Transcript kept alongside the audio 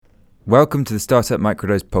Welcome to the Startup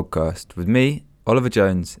Microdose podcast with me, Oliver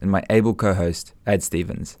Jones, and my able co-host, Ed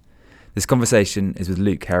Stevens. This conversation is with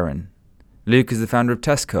Luke Heron. Luke is the founder of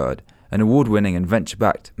TestCard, an award-winning and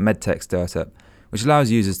venture-backed medtech startup which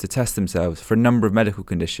allows users to test themselves for a number of medical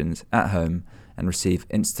conditions at home and receive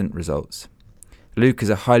instant results. Luke is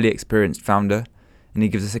a highly experienced founder, and he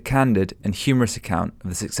gives us a candid and humorous account of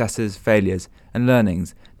the successes, failures, and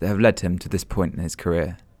learnings that have led him to this point in his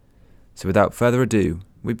career. So without further ado,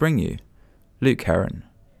 we bring you Luke Heron.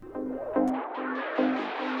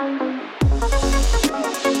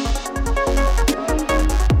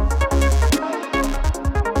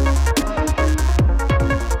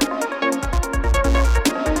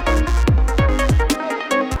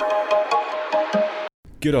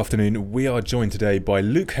 Good afternoon. We are joined today by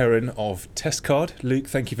Luke Heron of TestCard. Luke,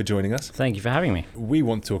 thank you for joining us. Thank you for having me. We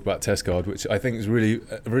want to talk about TestCard, which I think is a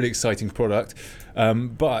really exciting product.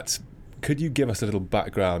 But could you give us a little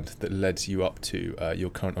background that led you up to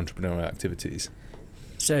your current entrepreneurial activities?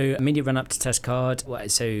 So, immediate run up to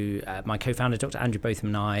TestCard. So, my co-founder, Dr. Andrew Botham,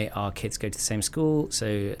 and I, our kids go to the same school.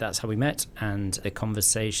 So that's how we met. And the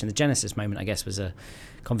conversation, the genesis moment, I guess, was a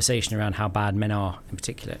conversation around how bad men are, in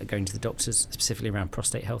particular, at going to the doctors, specifically around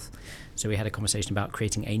prostate health. So we had a conversation about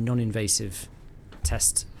creating a non-invasive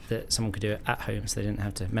test that someone could do it at home, so they didn't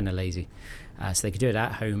have to. Men are lazy, so they could do it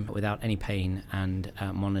at home without any pain and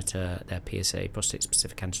monitor their PSA,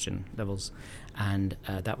 prostate-specific antigen levels. And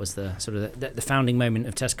that was the sort of the founding moment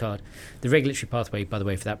of TestCard. The regulatory pathway, by the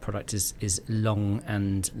way, for that product is long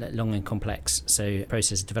and complex. So the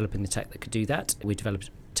process of developing the tech that could do that, we developed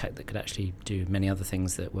tech that could actually do many other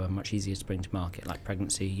things that were much easier to bring to market, like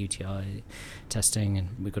pregnancy, UTI testing, and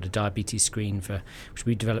we've got a diabetes screen which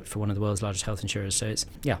we developed for one of the world's largest health insurers. So it's,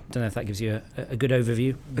 I don't know if that gives you a good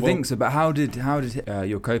overview. I think so, but how did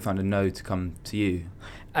your co-founder know to come to you?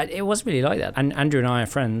 It wasn't really like that. And Andrew and I are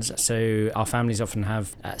friends, so our families often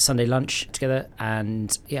have Sunday lunch together.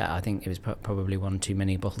 And I think it was probably one too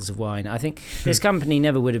many bottles of wine. I think this company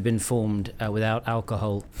never would have been formed without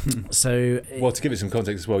alcohol. So, well, to give it some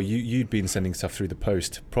context as well, you'd been sending stuff through the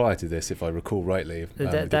post prior to this, if I recall rightly, with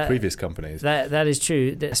the previous companies. That is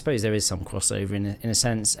true. I suppose there is some crossover in a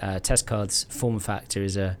sense. TestCard's form factor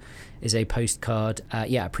is a postcard.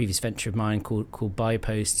 A previous venture of mine called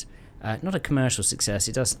Biopost. Not a commercial success.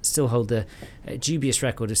 It does still hold the dubious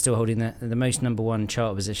record of still holding the most number one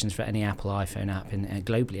chart positions for any Apple iPhone app in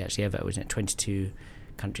globally, actually, ever. Was it 22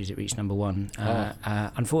 countries it reached number one?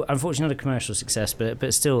 Unfortunately, not a commercial success,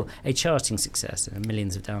 but still a charting success and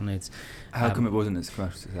millions of downloads. How come it wasn't a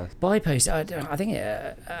commercial success? Biopost, I think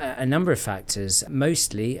a number of factors.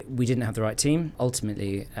 Mostly, we didn't have the right team.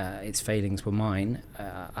 Ultimately, its failings were mine.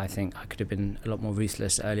 I think I could have been a lot more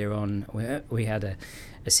ruthless earlier on. We had a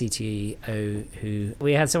CTO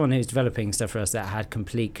we had someone who's developing stuff for us that had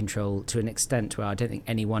complete control to an extent where I don't think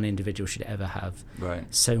any one individual should ever have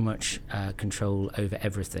so much control over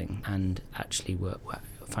everything, and actually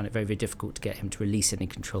find it very, very difficult to get him to release any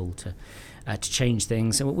control to change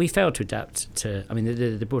things. And we failed to adapt to,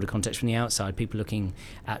 the broader context from the outside. People looking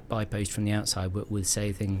at Biopost from the outside would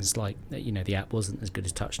say things like, the app wasn't as good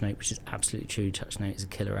as TouchNote, which is absolutely true. TouchNote is a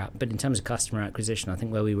killer app. But in terms of customer acquisition, I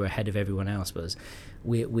think where we were ahead of everyone else was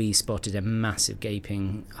we spotted a massive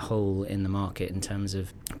gaping hole in the market in terms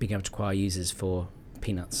of being able to acquire users for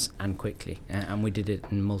peanuts and quickly, and we did it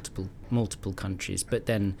in multiple countries, but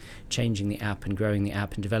then changing the app and growing the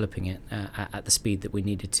app and developing it at the speed that we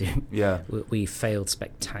needed to, we failed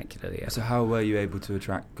spectacularly. So how were you able to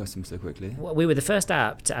attract customers so quickly? Well, we were the first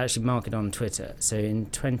app to actually market on Twitter. So in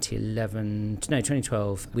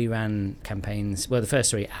 2012 we ran campaigns, the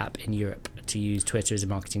first app in Europe to use Twitter as a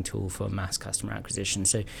marketing tool for mass customer acquisition.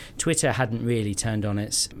 So Twitter hadn't really turned on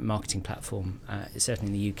its marketing platform,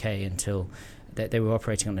 certainly in the UK, until they were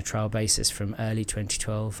operating on a trial basis from early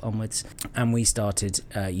 2012 onwards, and we started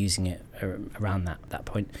using it around that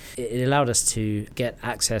point. It allowed us to get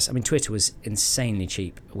access. Twitter was insanely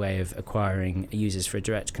cheap way of acquiring users for a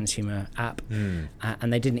direct consumer app,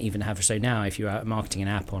 and they didn't even have. So now, if you're out marketing an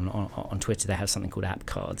app on Twitter, they have something called app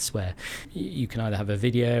cards, where you can either have a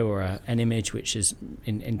video or an image, which is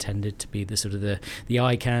intended to be the sort of the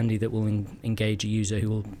eye candy that will engage a user who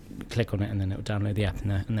will click on it and then it will download the app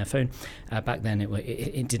in their phone. Back then,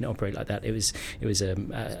 it didn't operate like that. It was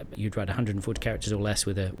you'd write 140 characters or less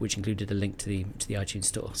which included the link to the iTunes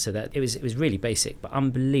store. So that it was really basic, but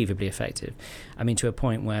unbelievably effective. I mean, to a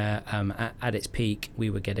point where at its peak, we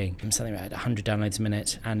were getting something like 100 downloads a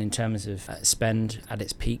minute. And in terms of spend at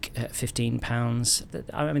its peak, £15.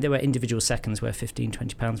 I mean, there were individual seconds where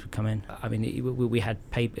 £15-20 would come in. I mean, we had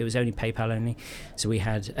it was only PayPal only. So I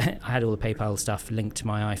had all the PayPal stuff linked to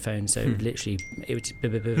my iPhone. So literally it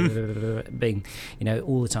would bing,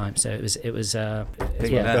 all the time. So it was that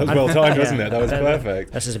was well timed, wasn't it? That was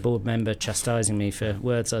perfect. That's just a board member chastising me for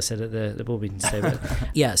words I said at the board meeting today. But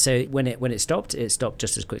yeah, so when it stopped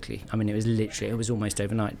just as quickly. I mean, it was almost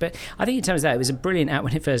overnight. But I think in terms of that, it was a brilliant app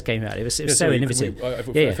when it first came out. It was so innovative. I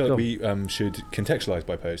feel like we should contextualise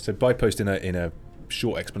BuyPost. So BuyPost in a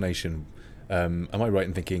short explanation. Am I right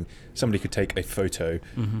in thinking somebody could take a photo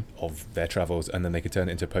of their travels and then they could turn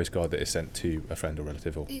it into a postcard that is sent to a friend or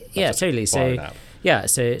relative? Or yeah, totally. So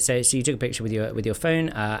you took a picture with your phone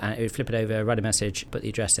and it would flip it over, write a message, put the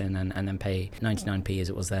address in, and then pay 99p as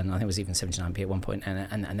it was then. I think it was even 79p at one point,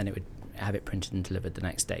 and then it would have it printed and delivered the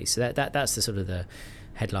next day. So that's the sort of the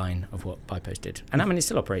headline of what BuyPost did. And I mean, it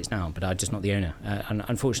still operates now, but I'm just not the owner. And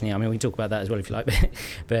unfortunately, I mean, we can talk about that as well if you like,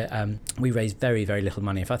 but we raised very, very little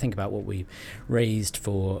money. If I think about what we raised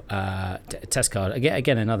for Testcard,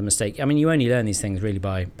 again, another mistake. I mean, you only learn these things really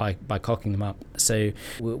by cocking them up. So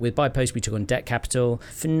with BuyPost, we took on debt capital,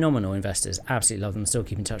 phenomenal investors, absolutely love them, still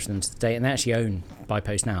keep in touch with them to today, and they actually own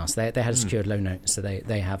BuyPost now. So they had a secured loan note, so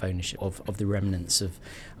they have ownership of the remnants of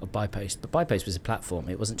BuyPost. But BuyPost was a platform.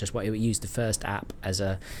 It wasn't just it used the first app as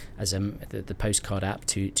the postcard app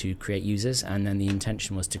to create users, and then the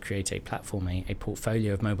intention was to create a platform, a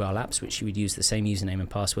portfolio of mobile apps which you would use the same username and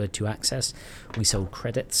password to access. We sold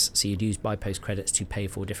credits, so you'd use BuyPost credits to pay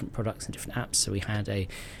for different products and different apps. So we had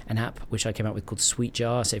an app which I came up with called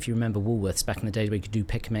Sweetjar. So if you remember Woolworths back in the days where you could do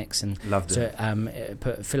pick and mix and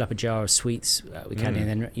fill up a jar of sweets with candy, and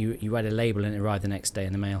then you write a label and it arrived the next day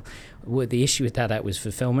in the mail. The issue with that app was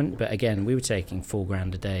fulfillment, but again, we were taking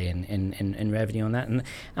 $4,000 a day in revenue on that.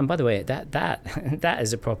 And by the way, that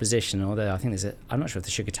is a proposition. Although I think I'm not sure if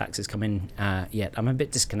the sugar tax has come in yet. I'm a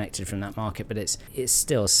bit disconnected from that market, but it's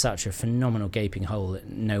still such a phenomenal gaping hole that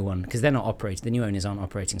no one, because they're not operating. The new owners aren't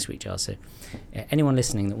operating Sweetjar. So anyone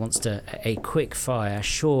listening that wants a quick fire,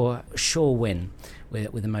 sure win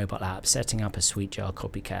with a mobile app, setting up a Sweetjar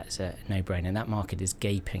copycat is a no-brainer. That market is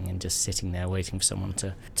gaping and just sitting there waiting for someone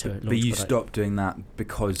to launch. But you stopped doing that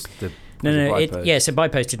because So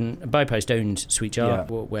BuyPost owned Sweetjar,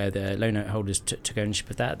 where the loan note holders took ownership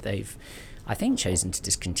of that. They've, I think, chosen to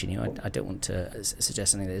discontinue. I don't want to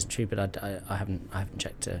suggest something that isn't true, but I haven't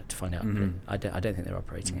checked to find out. But I don't think they're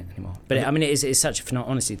operating it anymore. But I mean, it's such a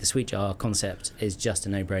honestly, the Sweetjar concept is just a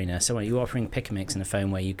no-brainer. So you're offering pick and mix in a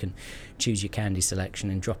phone where you can choose your candy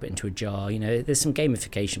selection and drop it into a jar. There's some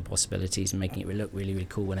gamification possibilities and making it look really, really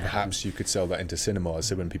cool when it happens. Perhaps you could sell that into cinemas,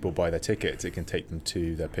 so when people buy their tickets, it can take them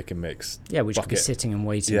to their pick and mix. Yeah, which bucket. could be sitting and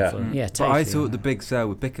waiting for. Yeah, totally. But I thought the big sell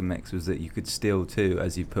with pick and mix was that you could steal two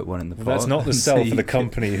as you put one in the pot. That's not the sell for the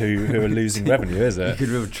company who are losing revenue, is it? You could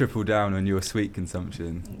really triple down on your sweet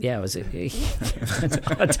consumption. Yeah, was it?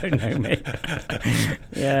 I don't know, mate.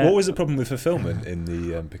 Yeah. What was the problem with fulfillment in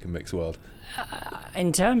the pick and mix world?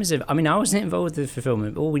 In terms of, I mean, I wasn't involved with the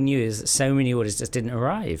fulfillment, but all we knew is that so many orders just didn't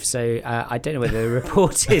arrive. So I don't know whether the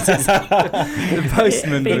report is the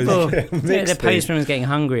postman the postman was getting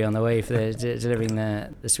hungry on the way for delivering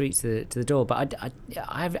the sweets to the door. But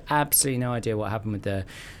I have absolutely no idea what happened with the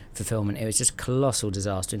fulfillment. It was just a colossal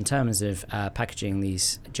disaster in terms of packaging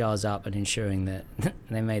these jars up and ensuring that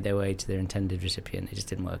they made their way to their intended recipient. It just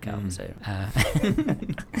didn't work out. So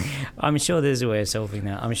I'm sure there's a way of solving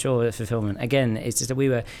that. I'm sure with fulfillment, again, it's just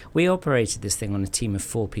that we operated this thing on a team of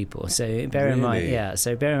 4 people. So bear in mind,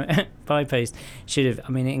 BuyPost should have,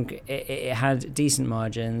 I mean, it had decent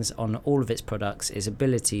margins on all of its products, its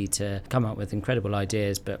ability to come up with incredible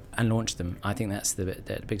ideas and launch them. I think that's the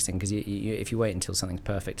biggest thing, because if you wait until something's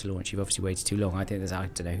perfect to launch, you've obviously waited too long. I think I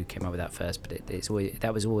don't know who came up with that first, but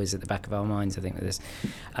that was always at the back of our minds. I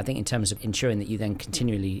think in terms of ensuring that you then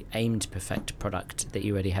continually aim to perfect a product that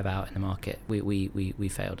you already have out in the market, we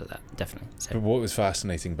failed at that, definitely. So. But what was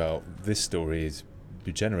fascinating about this story is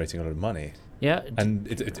you're generating a lot of money. Yeah, and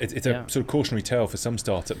it's a sort of cautionary tale for some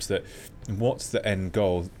startups that what's the end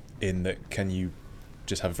goal in that? Can you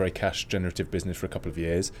just have a very cash generative business for a couple of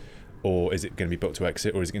years, or is it going to be built to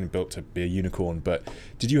exit, or is it going to be built to be a unicorn? But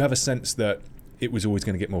did you have a sense that it was always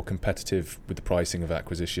going to get more competitive with the pricing of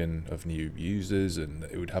acquisition of new users, and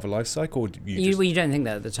it would have a life cycle? Or you don't think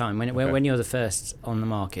that at the time when you're the first on the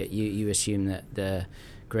market, you assume that the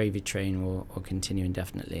gravy train will continue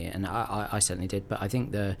indefinitely, and I certainly did. But I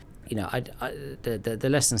think the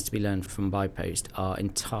lessons to be learned from Bipost are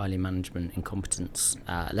entirely management incompetence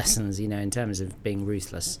lessons, in terms of being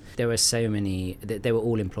ruthless. There were so many, they were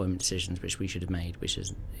all employment decisions which we should have made, which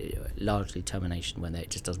is largely termination when it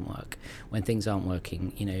just doesn't work. When things aren't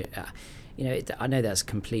working, I know that's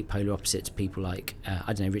complete polar opposite to people like,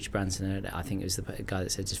 Richard Branson. I think it was the guy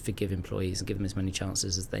that said just forgive employees and give them as many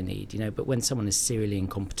chances as they need. But when someone is serially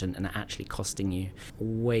incompetent and actually costing you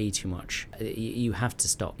way too much, you have to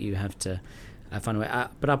stop. You have to find a way.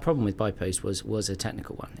 But our problem with Bipost was a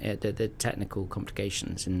technical one. The technical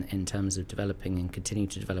complications in terms of developing and continuing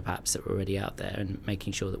to develop apps that were already out there and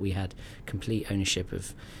making sure that we had complete ownership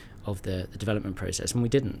of the development process, and we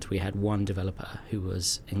didn't. We had one developer who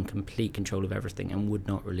was in complete control of everything and would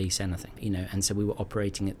not release anything, and so we were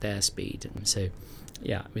operating at their speed. And so,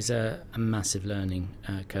 it was a massive learning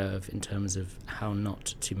curve in terms of how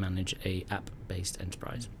not to manage a app-based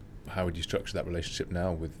enterprise. How would you structure that relationship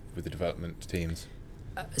now with the development teams?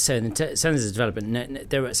 So in terms of development,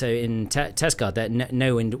 in TestGuard,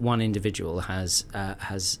 no one individual has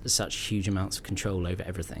such huge amounts of control over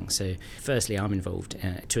everything. So firstly, I'm involved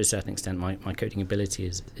to a certain extent. My coding ability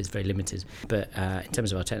is very limited. But in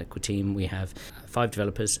terms of our technical team, we have 5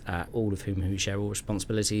 developers, all of whom share all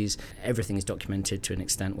responsibilities. Everything is documented to an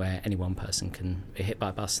extent where any one person can be hit by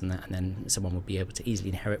a bus and then someone will be able to easily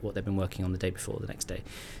inherit what they've been working on the day before the next day.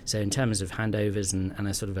 So in terms of handovers and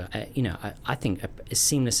a sort of I think as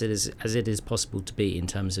seamless as it is possible to be in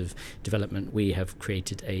terms of development, we have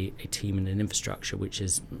created a team and an infrastructure which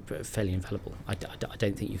is fairly infallible. I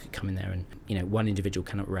don't think you could come in there and one individual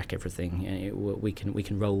cannot wreck everything. We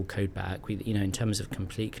can roll code back. In terms of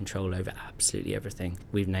complete control over absolutely everything,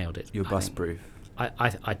 we've nailed it. You're bust proof. I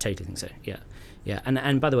totally think so. Yeah.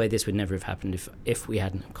 And by the way, this would never have happened if we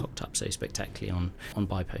hadn't cocked up so spectacularly on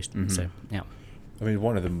Bipost. Mm-hmm. So yeah. I mean,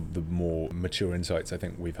 one of the more mature insights I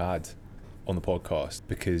think we've had on the podcast,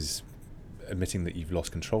 because admitting that you've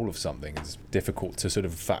lost control of something is difficult to sort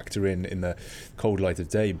of factor in the cold light of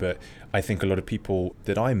day, but I think a lot of people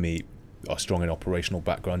that I meet are strong in operational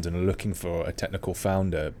backgrounds and are looking for a technical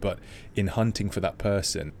founder, but in hunting for that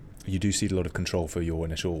person, you do see a lot of control for your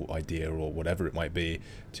initial idea or whatever it might be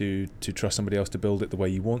to trust somebody else to build it the way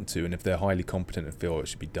you want to, and if they're highly competent and feel it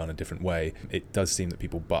should be done a different way, it does seem that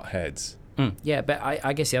people butt heads. Yeah, but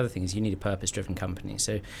I guess the other thing is you need a purpose-driven company.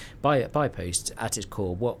 So Bipost, at its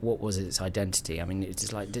core, what was its identity? I mean, it's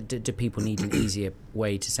just like, do people need an easier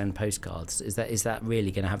way to send postcards? Is that really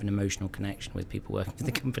going to have an emotional connection with people working for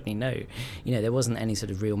the company? No. There wasn't any sort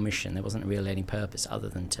of real mission. There wasn't really any purpose other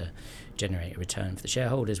than to generate a return for the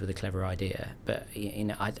shareholders with a clever idea. But,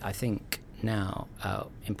 I think now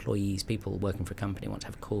employees, people working for a company want to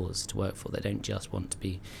have a cause to work for. They don't just want to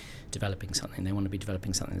be developing something. They want to be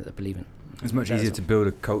developing something that they believe in. It's much easier to build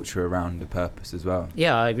a culture around the purpose as well.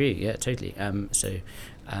 Yeah, I agree. Yeah, totally.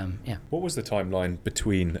 What was the timeline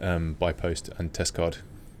between Bipost and TestGuard?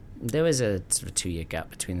 There was a sort of 2-year gap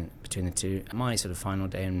between the two. My sort of final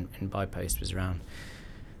day in Bipost was around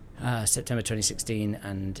September 2016,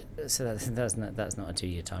 and so that's not a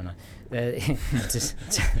 2-year timeline.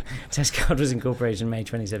 TestGuard was incorporated in May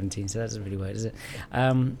 2017, so that doesn't really work, does it?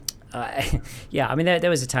 There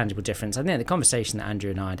was a tangible difference. I think the conversation that Andrew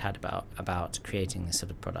and I had about creating this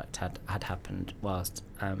sort of product had happened whilst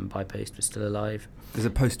Bipost was still alive. There's a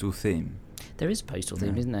postal theme. There is a postal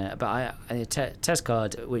theme, isn't there? But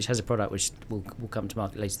TestGuard, which has a product which will come to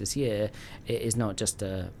market later this year, it is not just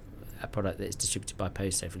a product that is distributed by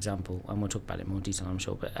post. So, for example, and we'll talk about it in more detail, I'm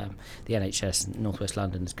sure, but the NHS North West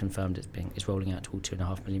London has confirmed it's rolling out to all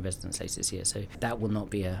 2.5 million residents later this year. So that will not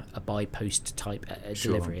be a by post type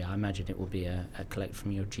delivery. I imagine it will be a collect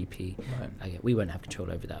from your GP. Right. We won't have control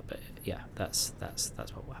over that, but yeah, that's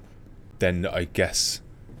what will happen. Then I guess,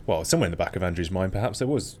 well, somewhere in the back of Andrew's mind, perhaps there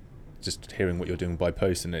was just hearing what you're doing by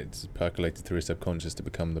post, and it's percolated through his subconscious to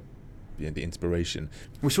become the inspiration.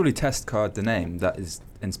 Well, surely TestGuard, the name, that is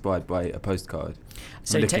inspired by a postcard.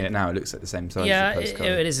 So looking at it now, it looks like the same size as a postcard.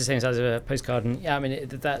 Yeah, it is the same size of a postcard, and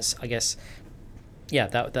that's, I guess,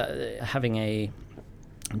 that having a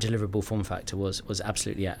deliverable form factor was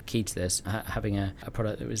absolutely key to this. Having a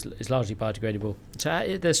product that is largely biodegradable.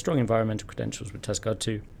 So there's strong environmental credentials with TestGuard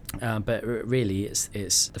too. But really,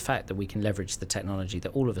 it's the fact that we can leverage the technology that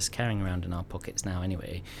all of us are carrying around in our pockets now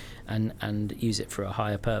anyway, and use it for a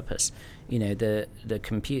higher purpose. The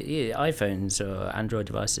iPhones or Android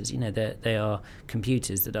devices, they are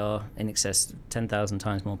computers that are in excess of 10,000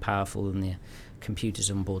 times more powerful than the computers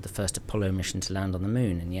on board the first Apollo mission to land on the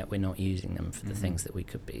moon, and yet we're not using them for the things that we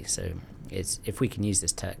could be. So if we can use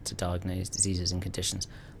this tech to diagnose diseases and conditions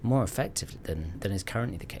more effectively than is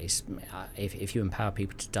currently the case, if you empower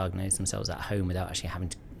people to diagnose themselves at home without actually having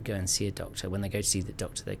to go and see a doctor. When they go to see the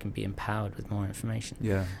doctor, they can be empowered with more information.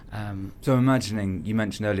 Yeah. So I'm imagining, you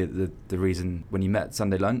mentioned earlier that the reason when you met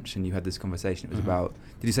Sunday lunch and you had this conversation, it was about,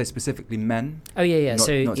 did you say specifically men? Oh, yeah.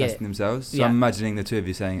 Not testing themselves? So I'm imagining the two of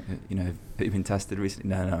you saying, have you been tested recently?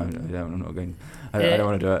 No, I'm not going. I don't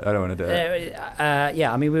want to do it.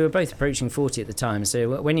 Yeah, I mean, we were both approaching 40 at the time.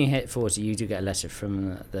 So when you hit 40, you do get a letter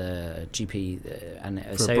from the GP.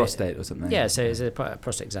 For a prostate or something? Yeah, so it's a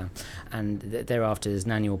prostate exam. And thereafter, there's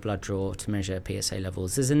an annual blood draw to measure PSA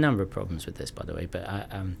levels. There's a number of problems with this, by the way,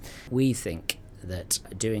 but we think that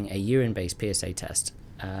doing a urine-based PSA test,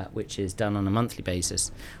 which is done on a monthly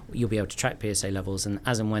basis, you'll be able to track PSA levels, and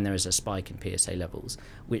as and when there is a spike in PSA levels,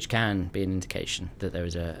 which can be an indication that there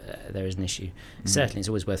is an issue. Certainly, it's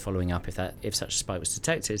always worth following up if such a spike was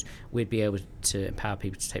detected. We'd be able to empower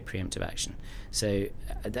people to take preemptive action. So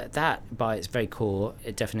that by its very core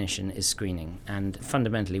definition is screening, and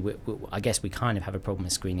fundamentally, I guess we kind of have a problem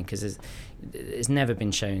with screening because it's never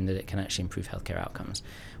been shown that it can actually improve healthcare outcomes.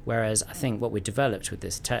 Whereas I think what we developed with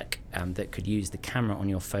this tech that could use the camera on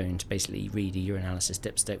your phone to basically read a urinalysis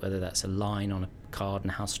dipstick, whether that's a line on a card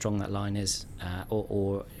and how strong that line is,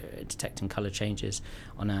 or detecting colour changes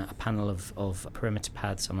on a panel of perimeter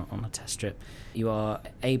pads on a test strip, you are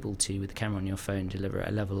able to, with the camera on your phone, deliver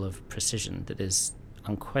a level of precision that is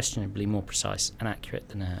unquestionably more precise and accurate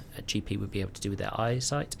than a GP would be able to do with their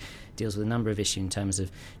eyesight. Deals with a number of issues in terms of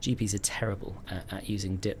GPs are terrible at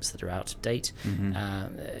using dips that are out of date.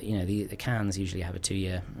 The cans usually have a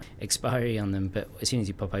 2-year expiry on them, but as soon as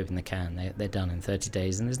you pop open the can, they're done in 30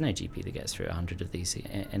 days, and there's no GP that gets through 100 of these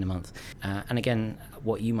in a month. And again,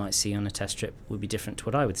 what you might see on a test strip would be different to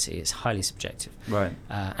what I would see. It's highly subjective. Right.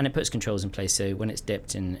 And it puts controls in place, so when it's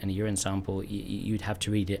dipped in a urine sample, you'd have to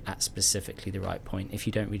read it at specifically the right point. If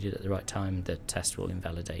you don't read it at the right time, the test will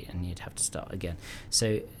invalidate and you'd have to start again.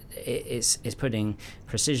 So it's putting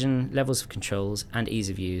precision, levels of controls and ease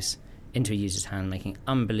of use into a user's hand, making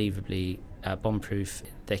unbelievably bomb-proof.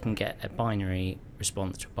 They can get a binary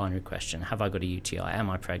response to a binary question. Have I got a UTI? Am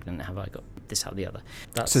I pregnant? Have I got this, that, the other?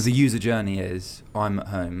 So the user journey is, I'm at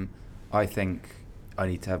home, I think I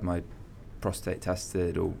need to have my prostate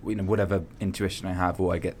tested, or whatever intuition I have,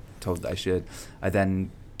 or I get told that I should. I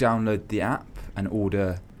then download the app and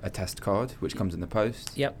order a test card, which comes in the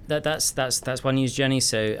post. Yep, that's one user journey.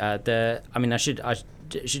 So I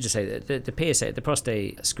should just say that the PSA, the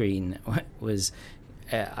prostate screen, was.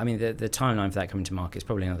 The timeline for that coming to market is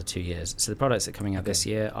probably another 2 years. So the products that are coming out this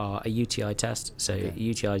year are a UTI test. So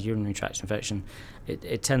UTI is urinary tract infection.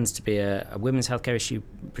 It tends to be a women's healthcare issue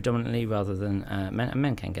predominantly, rather than men. And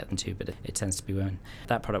men can get them too, but it tends to be women.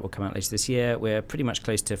 That product will come out later this year. We're pretty much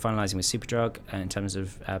close to finalising with Superdrug in terms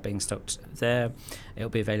of being stocked there. It'll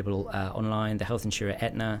be available online. The health insurer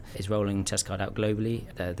Aetna is rolling test card out globally.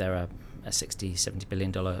 They're a $60-70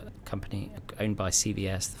 billion company owned by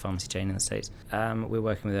CVS, the pharmacy chain in the States. We're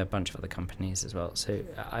working with a bunch of other companies as well. So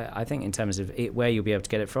I think in terms of where you'll be able to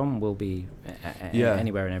get it from will be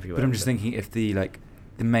anywhere and everywhere. But I'm just thinking, if the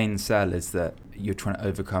main sell is that you're trying to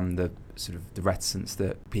overcome the sort of the reticence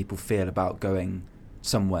that people feel about going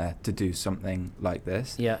somewhere to do something like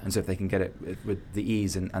this. Yeah. And so if they can get it with the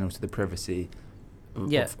ease and also the privacy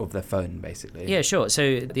of their phone, basically. Yeah, sure.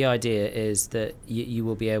 So the idea is that you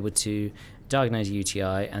will be able to diagnose a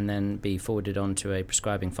UTI and then be forwarded on to a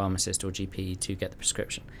prescribing pharmacist or GP to get the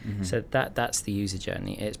prescription. So that's the user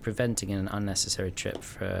journey. It's preventing an unnecessary trip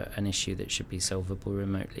for an issue that should be solvable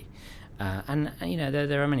remotely.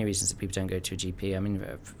 There are many reasons that people don't go to a GP. I mean,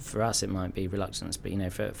 for us, it might be reluctance, but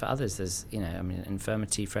for others, there's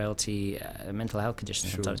infirmity, frailty, mental health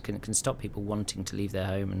conditions sometimes can stop people wanting to leave their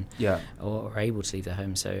home or able to leave their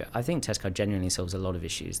home. So I think test card genuinely solves a lot of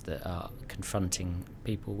issues that are confronting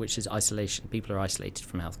people, which is isolation. People are isolated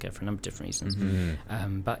from healthcare for a number of different reasons.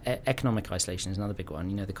 But economic isolation is another big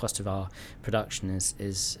one. The cost of our production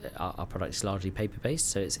is our product is largely paper based,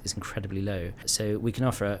 so it's incredibly low. So we can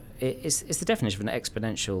offer it's the definition of an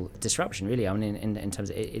exponential disruption, really. I mean, in terms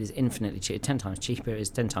of it is infinitely cheaper, 10 times cheaper, is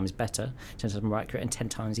 10 times better, 10 times more accurate, and 10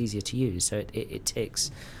 times easier to use. So it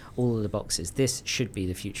ticks all of the boxes. This should be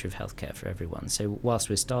the future of healthcare for everyone. So whilst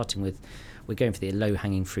we're going for the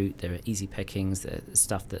low-hanging fruit, there are easy pickings, the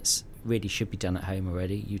stuff that's really should be done at home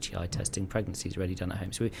already. UTI testing, pregnancy is already done at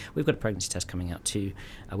home. So we've got a pregnancy test coming out too,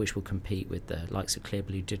 which will compete with the likes of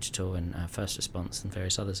Clearblue Digital and First Response and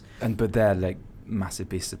various others. But they're massive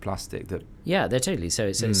pieces of plastic that... Yeah, they're totally. So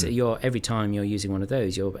it's every time you're using one of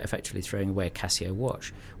those, you're effectively throwing away a Casio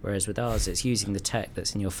watch. Whereas with ours, it's using the tech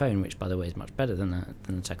that's in your phone, which, by the way, is much better than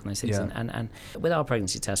the tech on those things. Yeah. And with our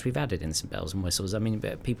pregnancy test, we've added in some bells and whistles. I mean,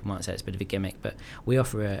 people might say it's a bit of a gimmick, but we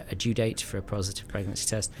offer a due date for a positive pregnancy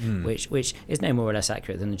test, which is no more or less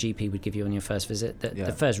accurate than the GP would give you on your first visit.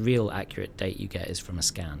 The first real accurate date you get is from a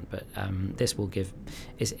scan, but this will give...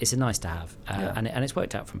 It's a nice to have, and it's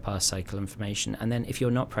worked out from past cycle information. And then if you're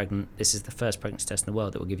not pregnant, this is the first pregnancy test in the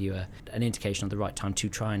world that will give you an indication of the right time to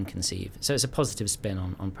try and conceive. So it's a positive spin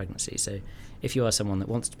on pregnancy. So if you are someone that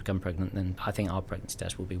wants to become pregnant, then I think our pregnancy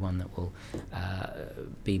test will be one that will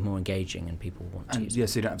be more engaging and people want to use. Yeah,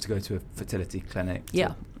 so you don't have to go to a fertility clinic.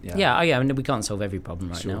 I mean, we can't solve every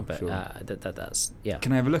problem right now, but that's... Yeah.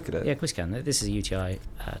 Can I have a look at it? Yeah, of course you can. This is a UTI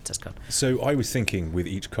test card. So I was thinking with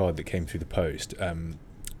each card that came through the post,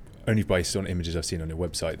 only based on images I've seen on your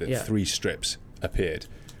website, that 3 strips appeared,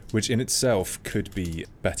 which in itself could be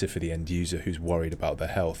better for the end user who's worried about their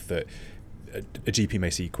health, that a GP may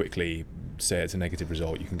see quickly, say it's a negative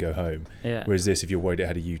result, you can go home. Yeah. Whereas this, if you're worried it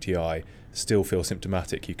had a UTI, still feel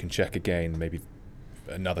symptomatic, you can check again, maybe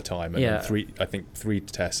another time, and then 3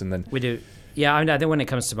 tests, and then... We do. Yeah, I think when it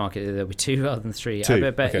comes to market, there'll be 2 rather than 3.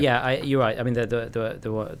 But okay. You're right. I mean,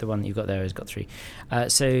 the one that you've got there has got 3.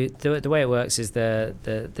 So the way it works is the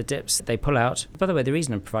dips, they pull out. By the way, the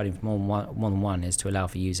reason I'm providing for more than one is to allow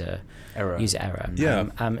for user error.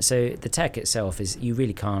 Yeah. So the tech itself is, you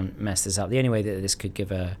really can't mess this up. The only way that this could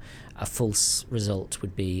give a false result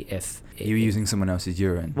would be if you were using someone else's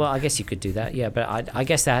urine. Well, I guess you could do that, yeah, but I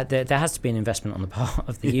guess that there has to be an investment on the part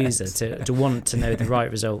of the user to want to know the right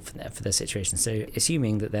result for their situation. So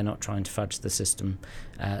assuming that they're not trying to fudge the system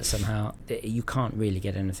somehow, you can't really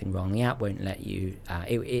get anything wrong. The app won't let you,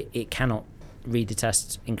 it cannot read the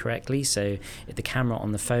test incorrectly, so if the camera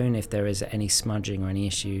on the phone, if there is any smudging or any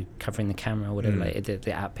issue covering the camera or whatever,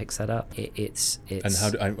 the app picks that up. It's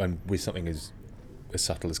and with something as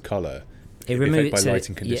subtle as colour, it removes by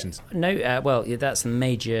lighting conditions. That's the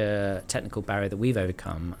major technical barrier that we've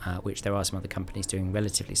overcome, which there are some other companies doing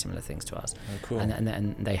relatively similar things to us. Oh, cool.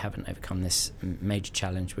 And they haven't overcome this major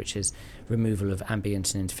challenge, which is removal of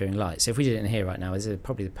ambient and interfering light. So if we did it in here right now, this is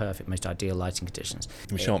probably the perfect, most ideal lighting conditions.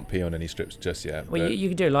 We shan't pee on any strips just yet. Well, you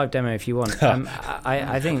can do a live demo if you want.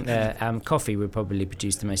 I think that coffee would probably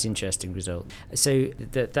produce the most interesting result. So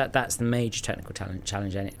that's the major technical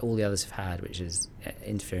challenge, and all the others have had, which is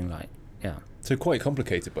interfering light. Yeah. So quite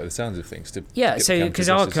complicated by the sounds of things. So because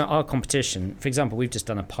our competition, for example, we've just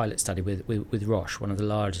done a pilot study with Roche, one of the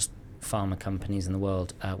largest pharma companies in the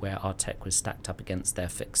world, where our tech was stacked up against their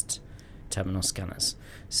fixed terminal scanners.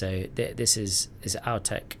 So this is our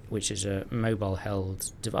tech, which is a mobile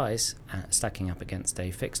held device, stacking up against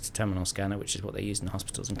a fixed terminal scanner, which is what they use in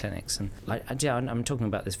hospitals and clinics. And I'm talking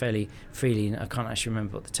about this fairly freely, and I can't actually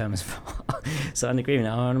remember what the term is for. So I'm in agreement.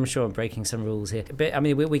 I'm sure I'm breaking some rules here, but I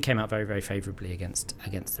mean we came out very, very favourably against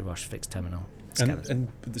the Roche fixed terminal scanners. And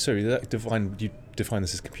sorry, you define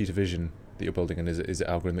this as computer vision that you're building, and is it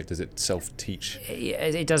algorithmic? Does it self-teach?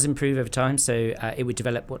 It does improve over time, so it would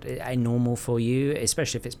develop what a normal for you,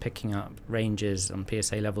 especially if it's picking up ranges on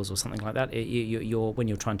PSA levels or something like that. When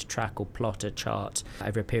you're trying to track or plot a chart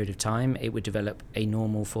over a period of time, it would develop a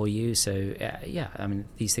normal for you. So I mean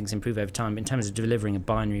these things improve over time. In terms of delivering a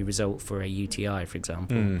binary result for a UTI, for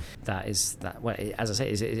example, as I say,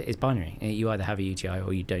 is binary. You either have a UTI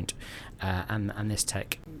or you don't, and this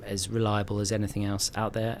tech is reliable as anything else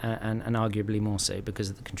out there, and arguably more so because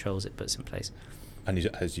of the controls it puts in place. And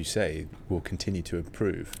as you say, will continue to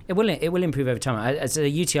improve. It will improve over time. As a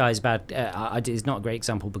UTI is bad. It's not a great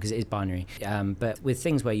example because it is binary. But with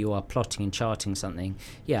things where you are plotting and charting something,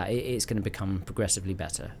 it's going to become progressively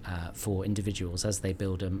better for individuals as they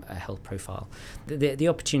build a health profile. The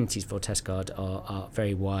opportunities for TestCard are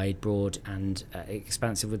very wide, broad, and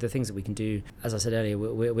expansive with the things that we can do. As I said earlier,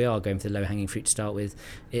 we are going for the low-hanging fruit to start with.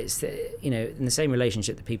 It's in the same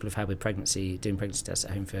relationship that people have had with pregnancy, doing pregnancy tests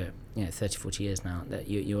at home for 30, 40 years now. That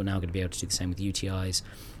you're now going to be able to do the same with UTIs,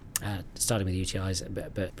 starting with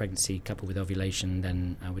UTIs, but pregnancy coupled with ovulation.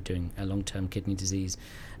 Then we're doing a long-term kidney disease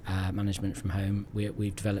management from home.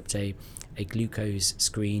 We've developed a glucose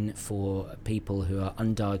screen for people who are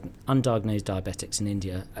undiagnosed diabetics in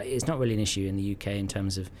India. It's not really an issue in the UK in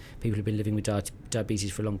terms of people who've been living with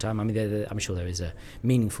diabetes for a long time. I mean, I'm sure there is a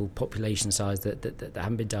meaningful population size that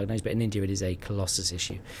haven't been diagnosed, but in India it is a colossus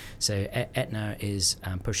issue. So Aetna is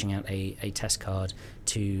pushing out a test card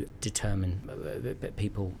to determine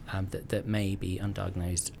people that may be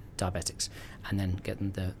undiagnosed diabetics, and then get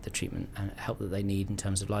them the treatment and help that they need in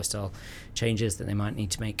terms of lifestyle changes that they might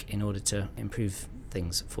need to make in order to improve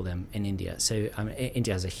things for them in India. So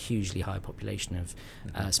India has a hugely high population of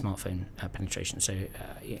smartphone penetration. So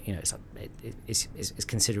it's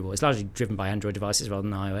considerable. It's largely driven by Android devices rather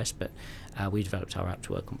than iOS, but we developed our app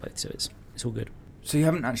to work on both, so it's all good. So you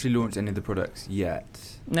haven't actually launched any of the products yet?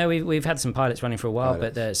 No, we've had some pilots running for a while,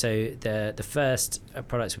 but the first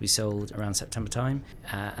products will be sold around September time,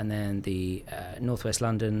 and then the Northwest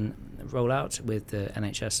London rollout with the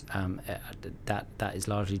NHS, that is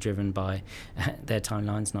largely driven by their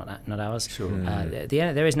timelines, not ours. Sure.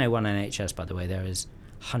 There is no one NHS, by the way. There is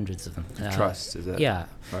hundreds of them. Trusts, is it? Yeah.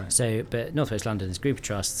 Right. So, but Northwest London is a group of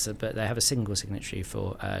trusts, but they have a single signatory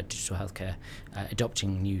for digital healthcare,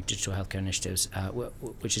 adopting new digital healthcare initiatives,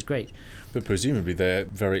 which is great. But presumably they're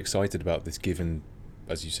very excited about this, given,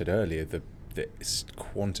 as you said earlier, the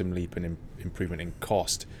quantum leap and improvement in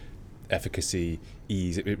cost, efficacy,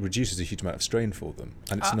 ease. It reduces a huge amount of strain for them,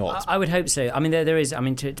 and it's not. I would hope so. I mean, there is. I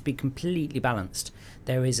mean, to be completely balanced,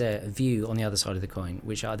 there is a view on the other side of the coin,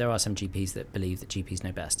 which there are some GPs that believe that GPs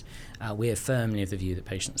know best. We are firmly of the view that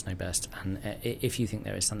patients know best, and if you think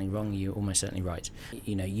there is something wrong, you're almost certainly right.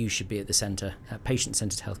 You should be at the centre.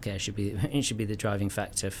 Patient-centred healthcare should be the driving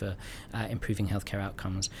factor for improving healthcare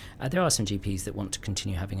outcomes. There are some GPs that want to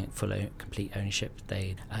continue having complete ownership.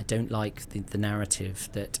 They don't like the narrative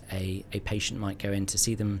that a patient might go in to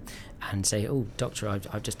see them and say, "Oh, doctor,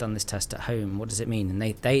 I've just done this test at home. What does it mean?" And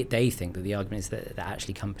they think that the argument is that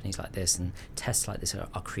actually companies like this and tests like this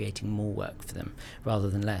are creating more work for them rather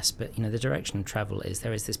than less. But the direction of travel is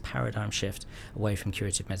there is this paradigm shift away from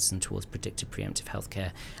curative medicine towards predictive preemptive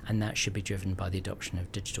healthcare, and that should be driven by the adoption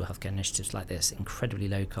of digital healthcare initiatives like this, incredibly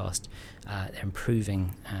low cost. They're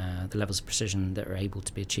improving the levels of precision that are able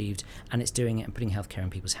to be achieved, and it's doing it and putting healthcare in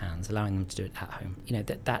people's hands, allowing them to do it at home.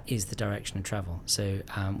 That is the direction of travel. So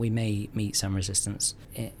we may meet some resistance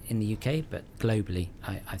in the UK, but globally,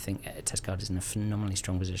 I think Testcard is in a phenomenally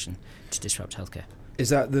strong position to disrupt healthcare. Is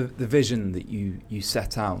that the vision that you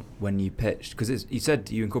set out when you pitched? Because you said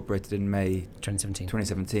you incorporated in May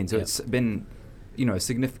 2017. So it's been a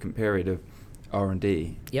significant period of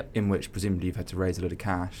R&D. Yep. In which presumably you've had to raise a lot of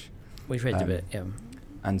cash. We've raised a bit, yeah.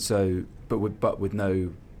 And so, but with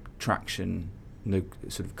no traction, no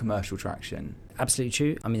sort of commercial traction. Absolutely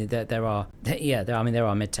true. I mean, there are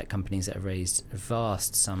medtech companies that have raised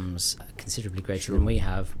vast sums, considerably greater than we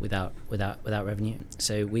have, without revenue.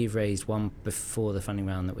 So we've raised one before the funding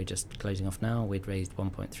round that we're just closing off now. We'd raised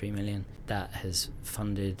 1.3 million. That has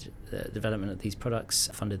funded the development of these products,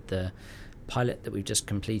 funded the pilot that we've just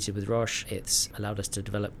completed with Roche. It's allowed us to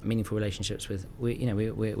develop meaningful relationships with.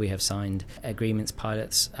 We have signed agreements,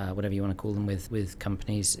 pilots, whatever you want to call them, with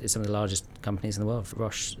companies. Some of the largest companies in the world.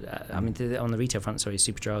 Roche, on the retail front,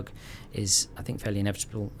 Superdrug is, I think, fairly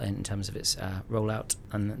inevitable in terms of its rollout,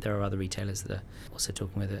 and there are other retailers that are also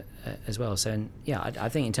talking with it as well. So I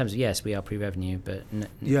think in terms of, yes, we are pre-revenue, but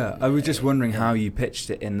I was just wondering how you pitched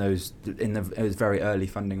it in those very early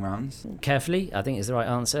funding rounds. Carefully, I think is the right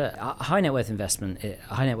answer. High net worth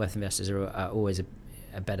investors are always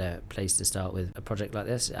a better place to start with a project like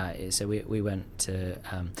this. So we went to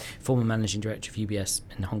former managing director of UBS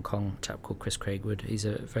in Hong Kong, a chap called Chris Craigwood. He's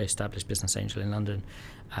a very established business angel in London,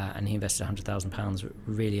 and he invested £100,000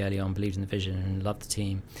 really early on, believed in the vision and loved the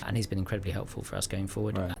team, and he's been incredibly helpful for us going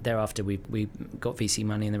forward. Right. Thereafter, we got VC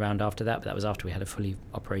money in the round after that, but that was after we had a fully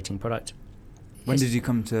operating product. When did you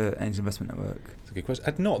come to Angel Investment Network? That's a good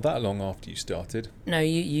question. Not that long after you started. No,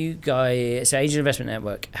 you guys. So Angel Investment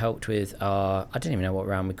Network helped with our, I don't even know what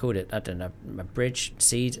round we called it. I don't know, a bridge,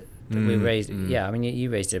 seed. We raised. Yeah, I mean, you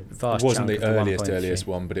raised a vast. It wasn't chunk the of earliest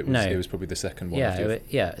one, but it was probably the second one.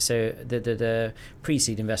 Yeah. So the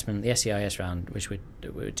pre-seed investment, the SEIS round, which we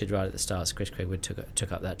did right at the start, so Chris Craigwood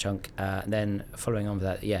took up that chunk. Then following on with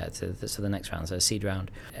that, so the next round, so a seed round,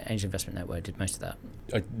 Angel Investment Network did most of that.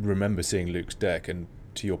 I remember seeing Luke's deck, and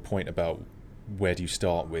to your point about where do you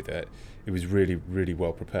start with it, it was really, really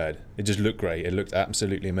well prepared. It just looked great. It looked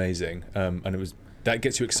absolutely amazing, and it was that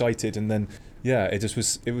gets you excited, and then. Yeah, it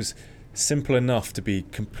was simple enough to be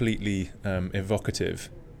completely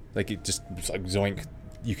evocative. Like it just was like zoink,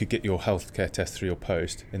 you could get your healthcare test through your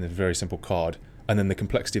post in a very simple card, and then the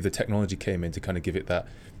complexity of the technology came in to kind of give it that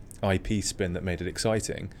IP spin that made it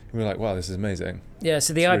exciting. And we were like, wow, this is amazing. Yeah,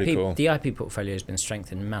 so the it's really cool. The IP portfolio has been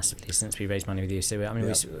strengthened massively since we raised money with you. So I mean,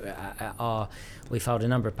 we filed a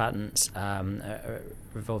number of patents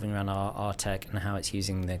revolving around our tech and how it's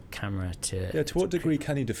using the camera to. Yeah, to what degree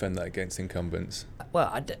can you defend that against incumbents?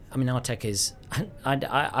 Well, I mean, our tech is.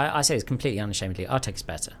 I say it's completely unashamedly. Our tech is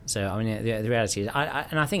better. So I mean, the reality is,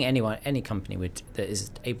 and I think any company that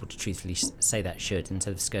is able to truthfully say that should,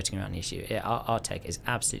 instead of skirting around the issue. Our tech is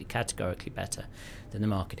absolutely categorically better than the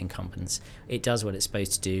market incumbents. It does what it's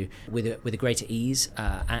supposed to do with a greater ease,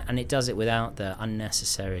 and it does it without the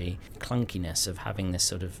unnecessary clunkiness of having this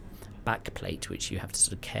sort of backplate, which you have to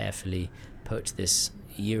sort of carefully put this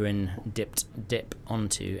urine dip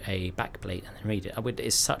onto a backplate and then read it.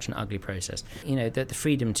 It's such an ugly process. The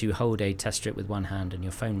freedom to hold a test strip with one hand and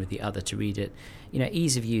your phone with the other to read it.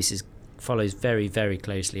 Ease of use follows very, very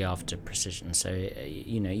closely after precision. So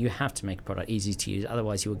you have to make a product easy to use,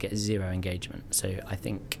 otherwise you will get zero engagement. So I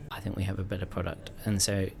think we have a better product, and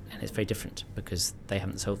it's very different because they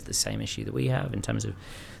haven't solved the same issue that we have in terms of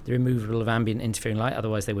the removal of ambient interfering light.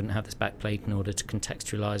 Otherwise they wouldn't have this backplate in order to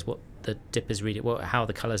contextualize what the dippers read it, how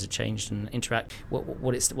the colours have changed and interact,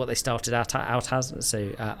 what they started out as.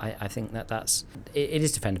 So I think that's it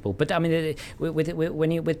is defendable. But I mean,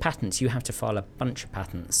 with patents, you have to file a bunch of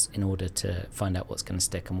patents in order to find out what's going to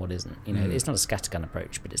stick and what isn't. It's not a scattergun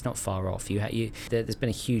approach, but it's not far off. There's been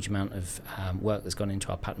a huge amount of work that's gone into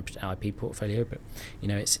our patent IP portfolio, but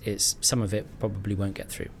it's some of it probably won't get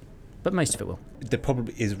through, but most of it will. There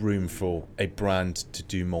probably is room for a brand to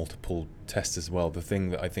do multiple tests as well. The thing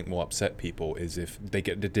that I think will upset people is if they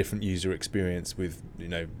get the different user experience with,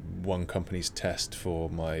 one company's test for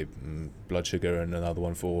my blood sugar and another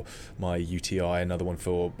one for my UTI, another one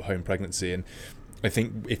for home pregnancy. And I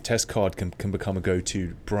think if TestCard can become a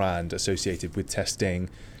go-to brand associated with testing,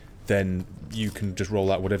 then you can just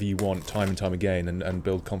roll out whatever you want time and time again and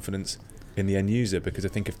build confidence in the end user. Because I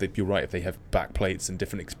think you're right, if they have backplates and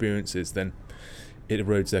different experiences, then it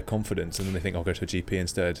erodes their confidence, and then they think I'll go to a GP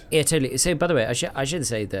instead. Yeah, totally. So by the way, I should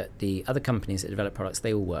say that the other companies that develop products,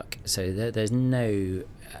 they all work. So there's no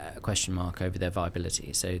question mark over their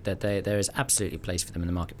viability. So that there is absolutely a place for them in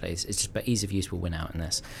the marketplace. It's just, but ease of use will win out in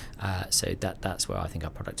this. So that's where I think our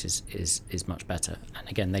product is much better. And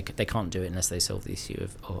again, they can't do it unless they solve the issue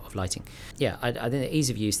of lighting. Yeah, I think the ease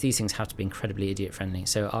of use, these things have to be incredibly idiot friendly.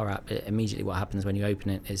 So our app, immediately what happens when you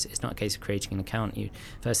open it is it's not a case of creating an account.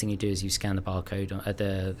 First thing you do is you scan the barcode at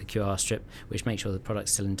the QR strip, which makes sure the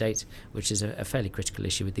product's still in date, which is a fairly critical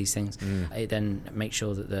issue with these things. It then makes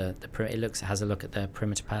sure that it has a look at the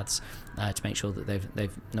perimeter pads to make sure that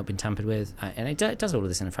they've not been tampered with, and it does all of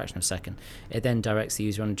this in a fraction of a second. It then directs the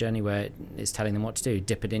user on a journey where it's telling them what to do: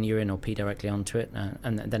 dip it in urine or pee directly onto it,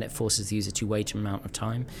 and then it forces the user to wait an amount of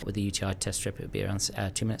time. With the UTI test strip, it would be around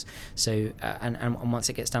 2 minutes. So and once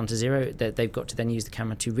it gets down to zero, they've got to then use the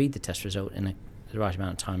camera to read the test result in the right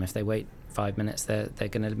amount of time. If they wait 5 minutes, they're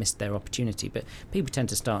going to miss their opportunity. But people tend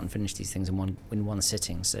to start and finish these things in one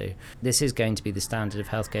sitting. So this is going to be the standard of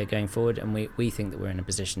healthcare going forward, and we think that we're in a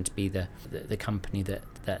position to be the company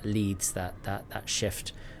that leads that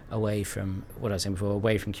shift away from what I was saying before,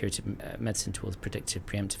 away from curative medicine towards predictive,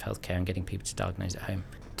 preemptive healthcare and getting people to diagnose at home.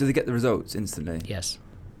 Do they get the results instantly? Yes.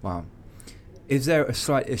 Wow. Is there a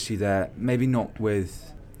slight issue there, maybe not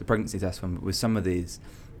with the pregnancy test one, but with some of these,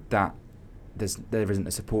 that there isn't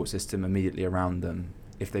a support system immediately around them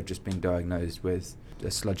if they've just been diagnosed with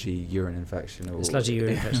a sludgy urine infection or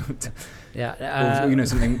yeah,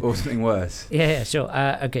 something worse? Yeah, sure.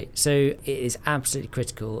 Okay, so it is absolutely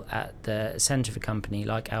critical at the centre of a company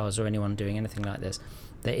like ours or anyone doing anything like this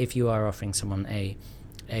that if you are offering someone a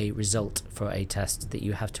result for a test, that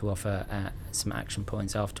you have to offer some action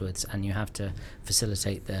points afterwards, and you have to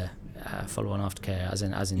facilitate the follow-on aftercare, as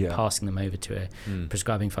in passing them over to a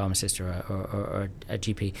prescribing pharmacist or a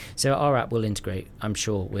GP. So our app will integrate, I'm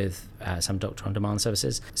sure, with some doctor-on-demand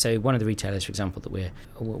services. So one of the retailers, for example, that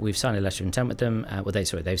we've signed a letter of intent with them. They've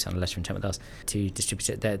signed a letter of intent with us to distribute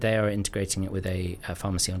it. They are integrating it with a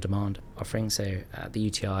pharmacy-on-demand offering. So the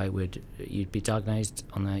UTI you'd be diagnosed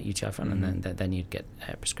on the UTI front, and then you'd get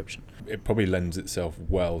a prescription. It probably lends itself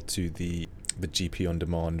well to the GP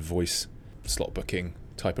on-demand voice slot booking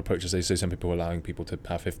type approach. So some people are allowing people to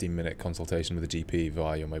have 15-minute consultation with a GP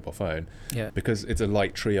via your mobile phone, because it's a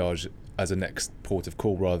light triage as a next port of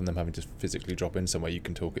call rather than them having to physically drop in somewhere. You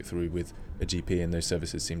can talk it through with a GP, and those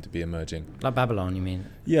services seem to be emerging. Like Babylon, you mean?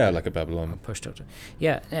 Yeah, like a Babylon. Push doctor.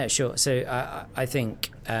 Yeah, sure. So I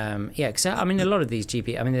think, because I mean, a lot of these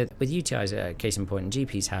GP, with UTIs, case in point,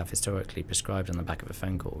 GPs have historically prescribed on the back of a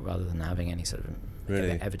phone call rather than having any sort of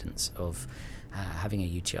evidence of having a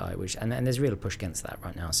UTI, and there's a real push against that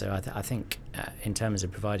right now. So I think in terms of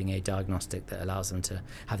providing a diagnostic that allows them to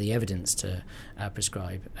have the evidence to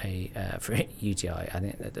prescribe for a UTI, I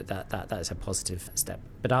think that is a positive step.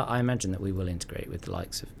 But I imagine that we will integrate with the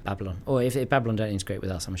likes of Babylon, or if Babylon don't integrate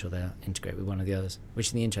with us, I'm sure they'll integrate with one of the others,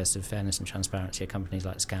 which in the interest of fairness and transparency are companies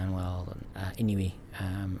like Scanwell and Inui,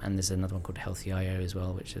 and there's another one called Healthy.io as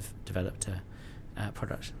well, which have developed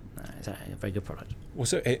product. It's a very good product. Well,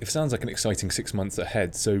 so it sounds like an exciting 6 months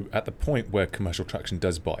ahead. So at the point where commercial traction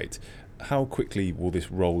does bite, how quickly will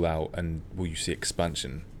this roll out, and will you see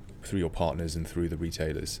expansion through your partners and through the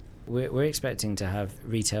retailers? We're expecting to have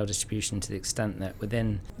retail distribution to the extent that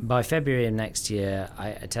by February of next year,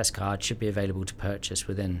 a Test card should be available to purchase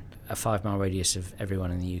within a 5 mile radius of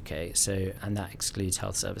everyone in the UK. So, and that excludes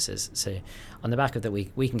health services. So on the back of that, we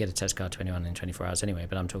can get a Test card to anyone in 24 hours anyway,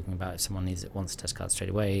 but I'm talking about if someone wants a Test card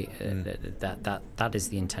straight away, that is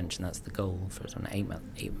the intention, that's the goal for an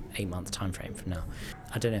 8 month time frame from now.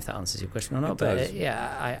 I don't know if that answers your question or not, but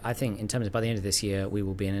I think in terms of by the end of this year, we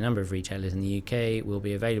will be in a number of retailers in the UK. We'll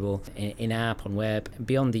be available in app, on web.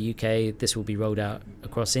 Beyond the UK, this will be rolled out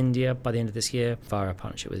across India by the end of this year via our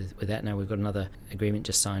partnership with Aetna. We've got another agreement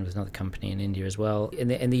just signed with another company in India as well.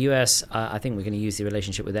 In the US, I think we're going to use the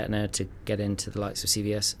relationship with Aetna to get into the likes of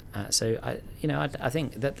CVS. So I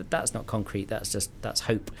think that's not concrete. That's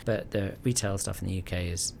hope. But the retail stuff in the UK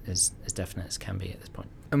is as definite as can be at this point.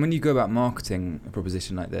 And when you go about marketing a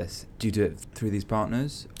proposition like this, do you do it through these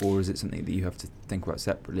partners, or is it something that you have to think about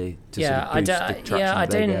separately to sort of boost the traction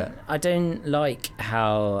they get? I don't like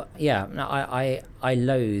how. I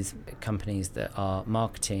loathe companies that are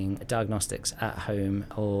marketing diagnostics at home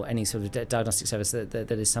or any sort of diagnostic service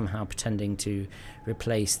that is somehow pretending to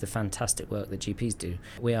replace the fantastic work that GPs do.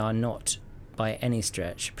 We are not by any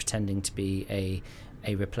stretch pretending to be a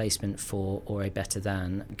replacement for or a better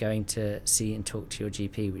than going to see and talk to your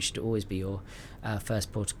GP, which should always be your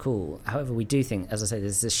first port of call. However, we do think, as I say,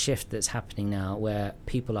 there's this shift that's happening now where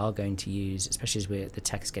people are going to use, especially as the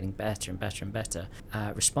tech is getting better and better and better,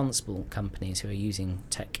 responsible companies who are using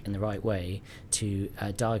tech in the right way to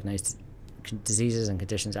diagnose diseases and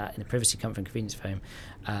conditions out in the privacy, comfort and convenience of home,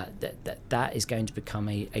 that is going to become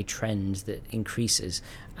a trend that increases,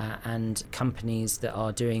 and companies that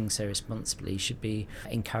are doing so responsibly should be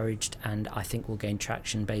encouraged, and I think will gain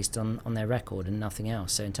traction based on their record and nothing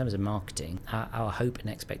else. So in terms of marketing, our hope and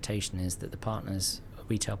expectation is that the partners,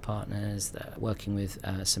 retail partners that are working with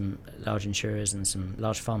some large insurers and some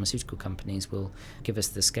large pharmaceutical companies will give us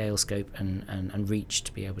the scale, scope and reach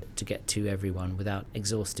to be able to get to everyone without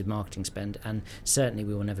exhaustive marketing spend. And certainly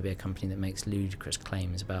we will never be a company that makes ludicrous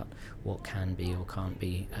claims about what can be or can't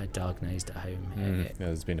be diagnosed at home.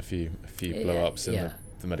 There's been a few blow-ups in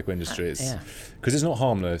the medical industry. Because it's not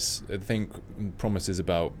harmless. I think promises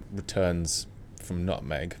about returns from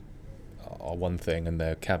nutmeg are one thing, and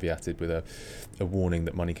they're caveated with a warning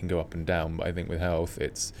that money can go up and down. But I think with health,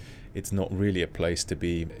 it's not really a place to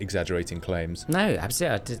be exaggerating claims. No,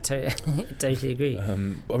 absolutely, I totally agree. I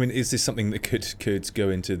mean, is this something that could go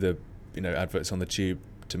into the adverts on the tube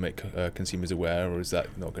to make consumers aware, or is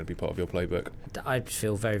that not going to be part of your playbook? I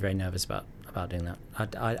feel very, very nervous about doing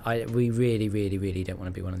that. We really, really, really don't want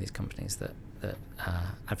to be one of these companies that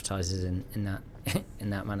advertises in that in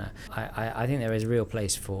that manner. I think there is a real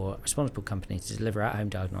place for responsible companies to deliver at-home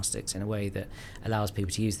diagnostics in a way that allows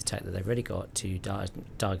people to use the tech that they've already got to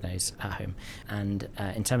diagnose at home. And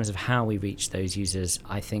in terms of how we reach those users,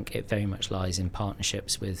 I think it very much lies in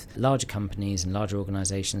partnerships with larger companies and larger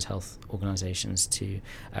organisations, health organisations, to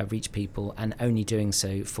reach people, and only doing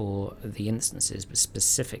so for the instances, but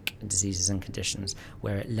specific diseases and conditions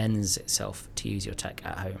where it lends itself to use your tech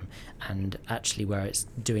at home, and actually where it's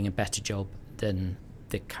doing a better job than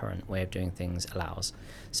the current way of doing things allows.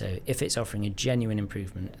 So if it's offering a genuine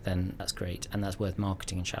improvement, then that's great, and that's worth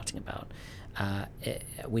marketing and shouting about.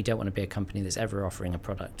 We don't want to be a company that's ever offering a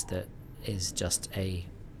product that is just a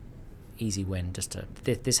easy win.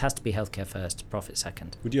 This has to be healthcare first, profit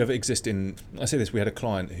second. Would you ever exist in, I say this, we had a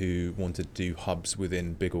client who wanted to do hubs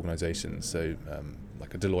within big organisations, so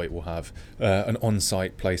like a Deloitte will have an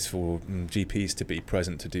on-site place for GPs to be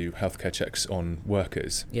present to do healthcare checks on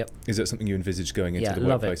workers. Yep. Is that something you envisage going into the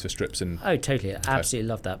workplace for strips? Oh, totally. I absolutely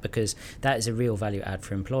love that, because that is a real value add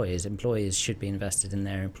for employers. Employers should be invested in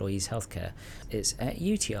their employees' healthcare. It's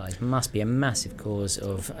UTIs must be a massive cause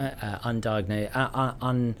of undiagnosed,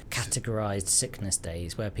 uncategorised sickness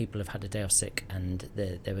days where people have had a day off sick and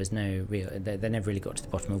there was no real, they never really got to the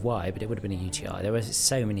bottom of why, but it would have been a UTI. There were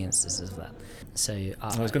so many instances of that. So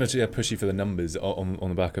I was going to push you for the numbers on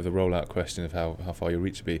the back of the rollout question of how far your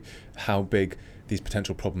reach would be, how big these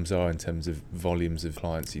potential problems are in terms of volumes of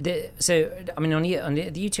clients. So, I mean, on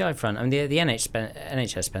the UTI front, I mean, the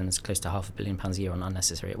NHS spends close to £500 million a year on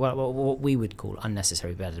unnecessary, what we would call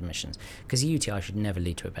unnecessary bed admissions, because a UTI should never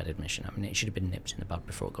lead to a bed admission. I mean, it should have been nipped in the bud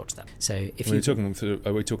before it got to that. So,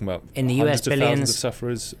 are we talking about in the US billions, thousands of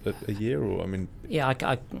sufferers a year, or I mean? Yeah,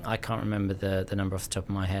 I can't remember the number off the top of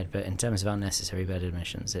my head, but in terms of unnecessary bed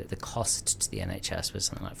admissions, the cost to the NHS was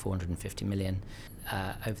something like 450 million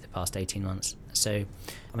over the past 18 months. So,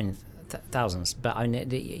 I mean, thousands, but I mean,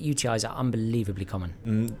 the UTIs are unbelievably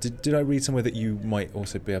common. Did I read somewhere that you might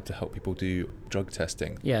also be able to help people do drug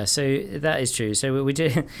testing? Yeah, so that is true. So we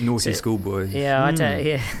do naughty schoolboy. Yeah,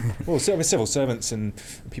 yeah. Well, civil servants and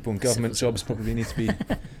people in government jobs probably need to be.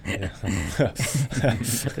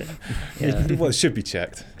 Well, it should be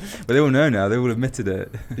checked. But they all know now. They all admitted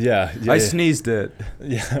it. Yeah. I sneezed it.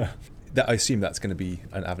 Yeah. I assume that's going to be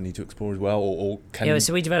an avenue to explore as well, or can you...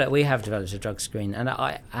 So we have developed a drug screen, and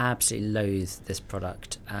I absolutely loathe this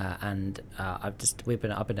product. I've been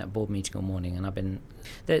at a board meeting all morning, and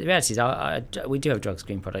the reality is we do have a drug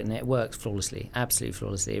screen product, and it works flawlessly, absolutely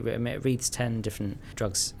flawlessly. It reads 10 different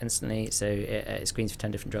drugs instantly, so it screens for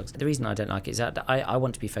 10 different drugs. The reason I don't like it is that I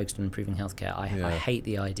want to be focused on improving healthcare. I hate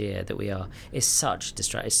the idea that it's such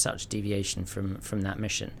deviation from that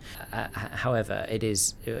mission. However, it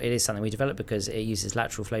is something we developed because it uses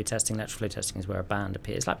lateral flow testing. Lateral flow testing is where a band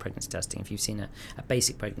appears, like pregnancy testing. If you've seen a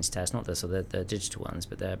basic pregnancy test, not the digital ones,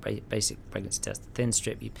 but the basic pregnancy test, the thin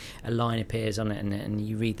strip, a line appears on it, and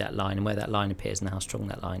you read that line, and where that line appears and how strong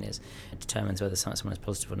that line is, it determines whether someone is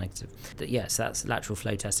positive or negative. Yes, that's lateral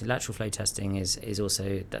flow testing. Lateral flow testing is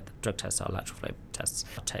also that the drug tests are lateral flow tests.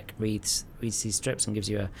 Tech reads these strips and gives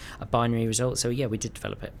you a binary result. So yeah, we did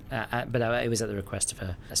develop it, but it was at the request of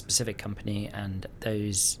a specific company, and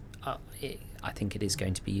those. I think it is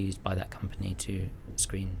going to be used by that company to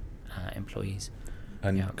screen employees.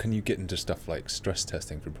 And can you get into stuff like stress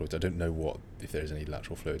testing for employees? I don't know if there's any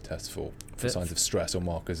lateral flow tests for signs of stress or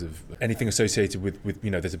markers of anything associated with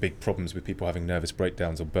there's a big problems with people having nervous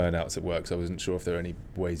breakdowns or burnouts at work. So I wasn't sure if there are any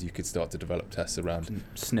ways you could start to develop tests around.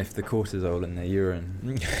 Sniff the cortisol in their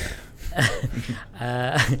urine.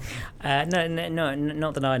 No,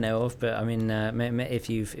 not that I know of. But I mean, if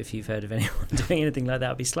you've heard of anyone doing anything like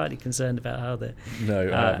that, I'd be slightly concerned about how the.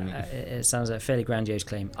 No, I haven't. It sounds like a fairly grandiose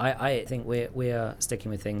claim. I think we are sticking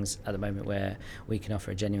with things at the moment where we can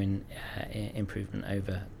offer a genuine improvement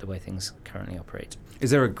over the way things currently operate. Is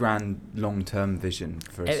there a grand long-term vision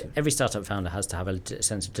for us? Every startup founder has to have a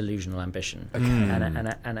sense of delusional ambition. Okay.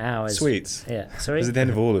 And ours... Sweets. Yeah, sorry? Is it the end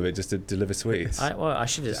of all of it, just to deliver sweets? I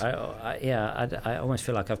almost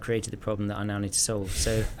feel like I've created the problem that I now need to solve.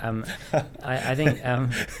 So I think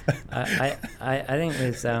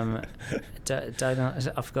with...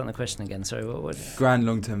 I've forgotten the question again. Sorry, what? Grand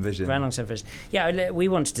long-term vision. Grand long-term vision. Yeah, we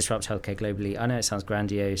want to disrupt healthcare globally. I know it sounds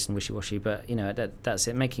grandiose and wishy-washy, but that's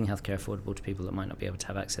it. Making healthcare affordable to people that might not be able to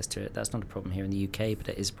have access to it. That's not a problem here in the UK, but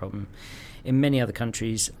it is a problem in many other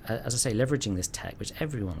countries. As I say, leveraging this tech, which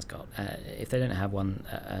everyone's got. If they don't have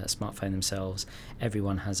a smartphone themselves,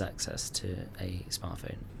 everyone has access to a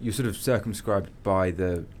smartphone. You're sort of circumscribed by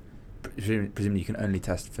the. Presumably you can only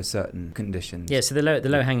test for certain conditions. Yeah, so the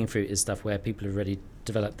low hanging fruit is stuff where people have already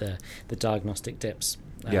developed the diagnostic dips,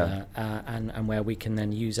 and where we can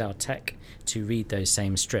then use our tech to read those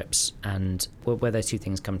same strips, and where those two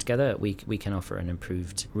things come together, we can offer an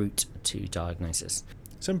improved route to diagnosis.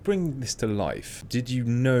 So bring this to life. Did you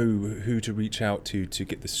know who to reach out to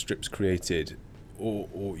get the strips created,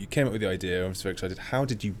 or you came up with the idea? I'm so excited. How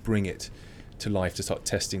did you bring it to life to start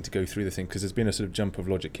testing, to go through the thing? Because there's been a sort of jump of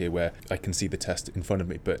logic here where I can see the test in front of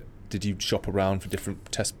me, but did you shop around for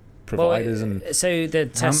different test providers? So the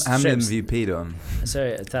test how many have you peed on?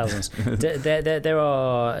 So thousands. There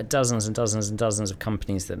are dozens and dozens and dozens of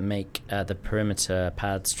companies that make the perimeter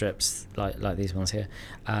pad strips like these ones here,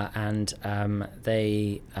 and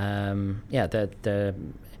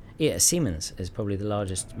Siemens is probably the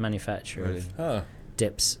largest manufacturer of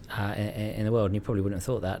dips in the world, and you probably wouldn't have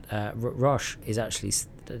thought that. Roche is actually,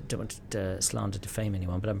 don't want to slander, defame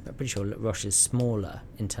anyone, but I'm pretty sure Roche is smaller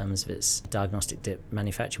in terms of its diagnostic dip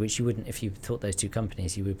manufacture, which you wouldn't, if you thought those two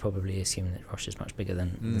companies, you would probably assume that Roche is much bigger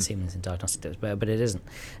than Siemens in diagnostic dips, but it isn't.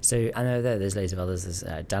 So I know there's loads of others. There's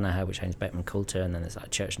Danaher, which owns Beckman Coulter, and then there's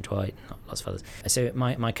like Church and Dwight, and lots of others. So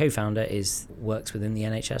my co-founder works within the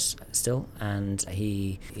NHS still, and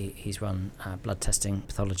he's run a blood testing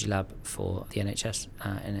pathology lab for the NHS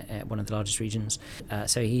in one of the largest regions.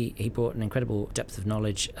 So he brought an incredible depth of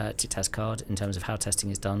knowledge to TestCard in terms of how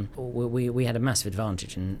testing is done. We had a massive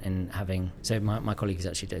advantage in having. So my colleague is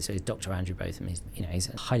actually Dr. Andrew Botham. He's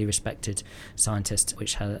a highly respected scientist,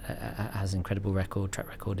 which has an incredible track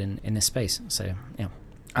record in this space. So yeah.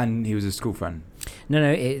 And he was a school friend.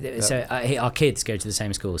 So our kids go to the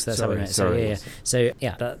same school, so that's how we met. So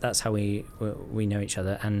that's how we know each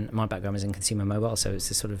other. And my background is in consumer mobile, so it's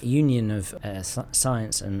this sort of union of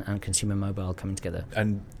science and consumer mobile coming together.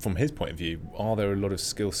 And from his point of view, are there a lot of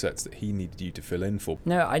skill sets that he needed you to fill in for?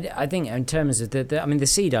 No, I think in terms of the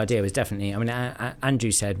seed idea was definitely.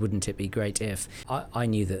 Andrew said, wouldn't it be great if I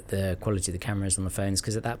knew that the quality of the cameras on the phones,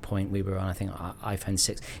 because at that point we were on, I think, iPhone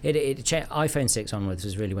 6. iPhone 6 onwards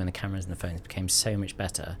was really when the cameras in the phones became so much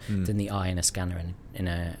better than the eye in a scanner in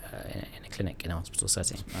a clinic, in a hospital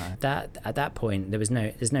setting. Right. That at that point there's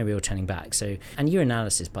no real turning back. So, and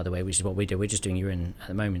urinalysis, by the way, which is what we do. We're just doing urine at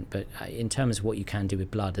the moment, but in terms of what you can do with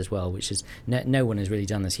blood as well, which is no one has really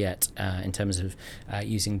done this yet, in terms of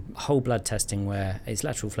using whole blood testing where it's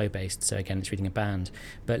lateral flow based. So again, it's reading a band,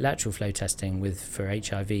 but lateral flow testing for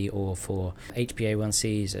HIV or for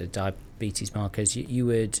HbA1cs or diabetes markers,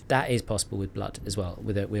 that is possible with blood as well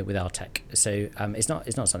with our tech. So it's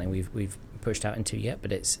not something we've pushed out into yet,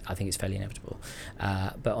 but I think it's fairly inevitable.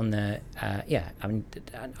 But on the I've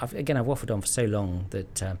waffled on for so long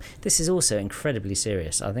that this is also incredibly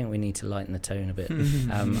serious. I think we need to lighten the tone a bit.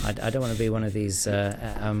 I don't want to be one of these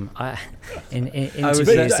healthcare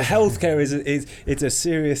is a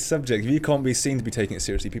serious subject. If you can't be seen to be taking it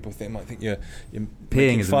seriously, people might think you're peeing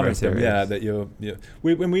making fun of them. Serious. Yeah, that you're.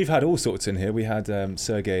 When we've had all sorts in here, we had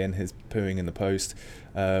Sergey and his pooing in the post.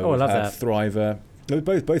 I love that. Thriver.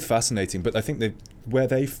 Both fascinating, but I think where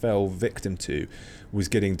they fell victim to was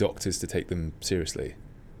getting doctors to take them seriously.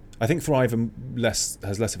 I think Thriver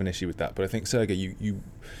has less of an issue with that, but I think, Sergey, it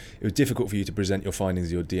was difficult for you to present your findings,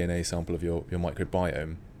 your DNA sample of your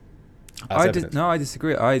microbiome. I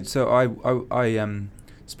disagree. I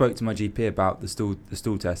spoke to my GP about the stool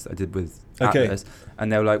test I did with Atlas,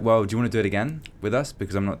 and they were like, "Well, do you want to do it again with us?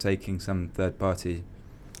 Because I'm not taking some third party."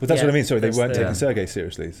 But that's what I mean. Sorry, they weren't taking Sergey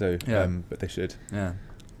seriously. So, but they should. Yeah.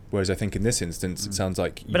 Whereas I think in this instance, it sounds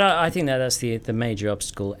like. But I think that's the major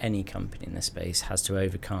obstacle any company in this space has to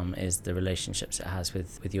overcome, is the relationships it has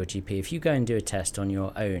with your GP. If you go and do a test on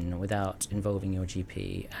your own without involving your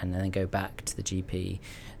GP and then go back to the GP,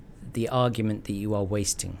 the argument that you are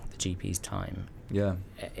wasting the GP's time,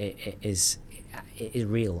 it is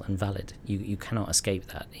real and valid. You cannot escape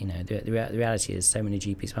that. The reality is, so many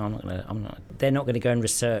GPs. They're not going to go and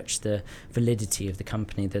research the validity of the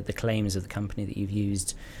company, the claims of the company that you've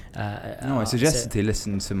used. I suggested he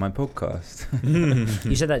listen to my podcast.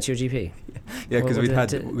 You said that to your GP? Yeah, because we'd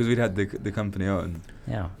had the company on.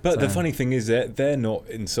 Yeah. But the funny thing is that they're not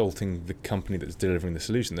insulting the company that's delivering the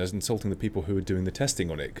solution. They're insulting the people who are doing the testing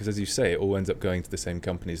on it. Because as you say, it all ends up going to the same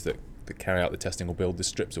companies that carry out the testing or build the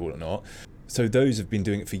strips or whatnot. So those have been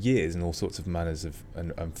doing it for years in all sorts of manners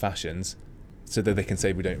and fashions, so that they can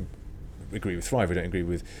say we don't agree with Thrive, we don't agree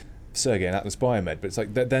with Sergey and Atlas Biomed, but it's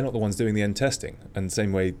like they're not the ones doing the end testing. And the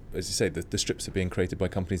same way, as you say, the strips are being created by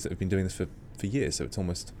companies that have been doing this for years, so it's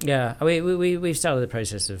almost... Yeah, we've started the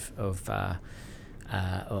process of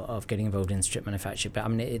getting involved in strip manufacture,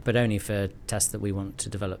 but only for tests that we want to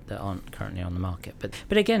develop that aren't currently on the market.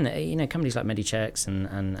 But again, companies like Medichecks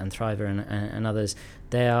and Thriver and others,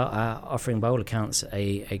 they are offering, by all accounts,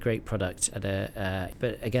 a great product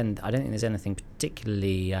but again, I don't think there's anything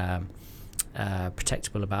particularly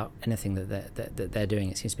protectable about anything that they're doing.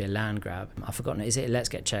 It seems to be a land grab. I've forgotten. Is it Let's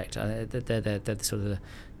Get Checked? They're sort of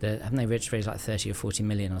haven't they raised like 30 or 40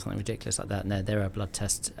 million or something ridiculous like that? And they're a blood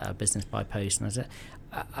test business by post. And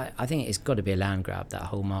I think it's got to be a land grab, that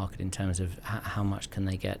whole market, in terms of how much can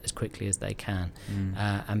they get as quickly as they can,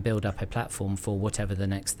 and build up a platform for whatever the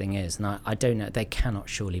next thing is. And I don't know. They cannot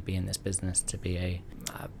surely be in this business to be a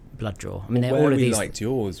blood draw. All of these liked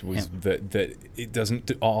yours was that it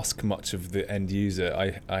doesn't ask much of the end user.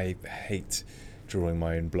 I hate drawing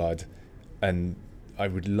my own blood, and I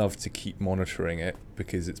would love to keep monitoring it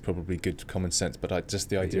because it's probably good common sense. But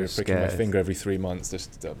the idea of pricking my finger every 3 months, it's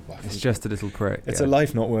just a little prick. It's a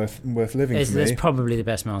life not worth living for me. It's probably the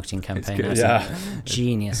best marketing campaign.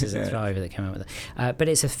 Genius is a Thriver that came out with it. But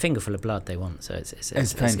it's a fingerful of blood they want, so it's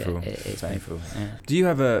painful. It's painful. Yeah. Do you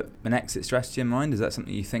have an exit strategy in mind? Is that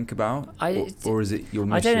something you think about, or is it your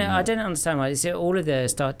mission? I don't understand why. Is it all of the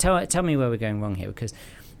start? Tell me where we're going wrong here, because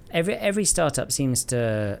every startup seems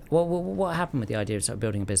to... What happened with the idea of sort of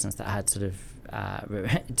building a business that had sort of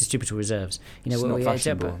distributable reserves. It's not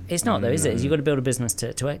fashionable. It's not though, is it? You've got to build a business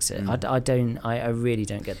to exit. I really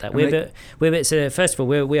don't get that. So first of all,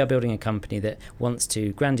 we are building a company that wants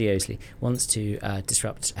to grandiosely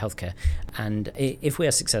disrupt healthcare, and if we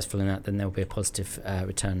are successful in that, then there will be a positive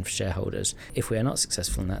return for shareholders. If we are not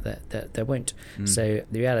successful in that, there won't. So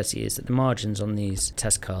the reality is that the margins on these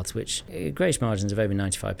test cards, which gross margins of over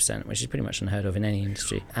 95%, which is pretty much unheard of in any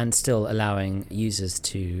industry, and still allowing users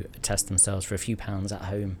to test themselves for a few pounds at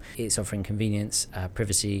home, it's offering convenience,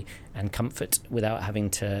 privacy and comfort without having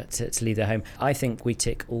to leave their home. I think we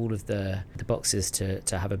tick all of the boxes to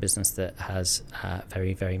have a business that has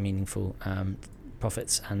very, very meaningful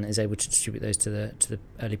profits and is able to distribute those to the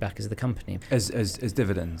early backers of the company as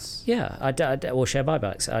dividends. Yeah, or share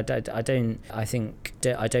buybacks. I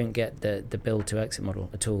don't get the build to exit model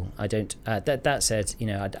at all. I don't. That said,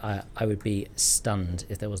 I would be stunned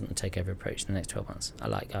if there wasn't a takeover approach in the next 12 months.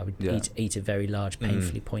 I would eat a very large,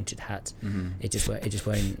 painfully pointed hat. It just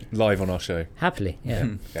won't. Live on our show. Happily, yeah.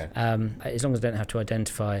 Yeah. As long as I don't have to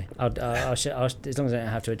identify, as long as I don't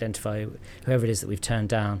have to identify whoever it is that we've turned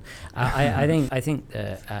down. I think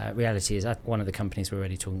the reality is that one of the companies we're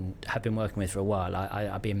already have been working with for a while.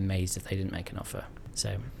 I'd be amazed if they didn't make an offer. So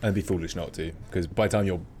and it'd be foolish not to, because by the time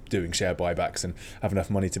you're doing share buybacks and have enough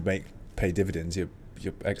money to pay dividends, your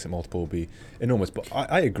exit multiple will be enormous. But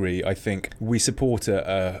I agree. I think we support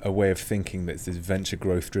a way of thinking that's this venture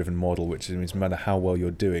growth driven model, which means no matter how well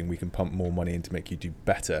you're doing, we can pump more money in to make you do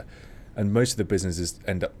better. And most of the businesses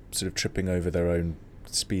end up sort of tripping over their own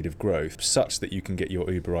speed of growth, such that you can get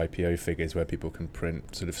your Uber IPO figures where people can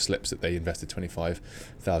print sort of slips that they invested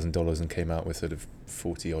 $25,000 and came out with sort of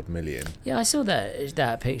 40 odd million. Yeah, I saw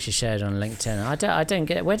that picture shared on LinkedIn. I don't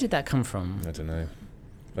get it. Where did that come from? I don't know.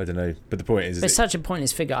 But the point is, it's such a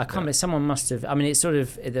pointless figure. I can't believe someone must have. I mean, it's sort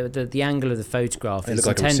of the angle of the photograph. It looked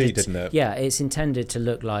like a receipt, didn't it? Yeah, it's intended to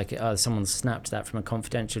look like someone snapped that from a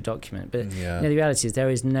confidential document. But the reality is there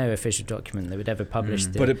is no official document that would ever publish.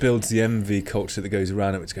 But it builds the envy culture that goes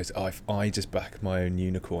around it, which goes, if I just back my own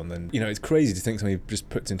unicorn, then it's crazy to think somebody just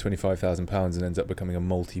puts in £25,000 and ends up becoming a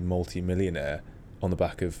multi-millionaire on the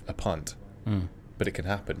back of a punt. But it can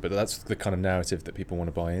happen. But that's the kind of narrative that people want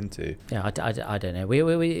to buy into. Yeah, I don't know.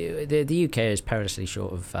 The UK is perilously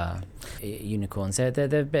short of unicorns.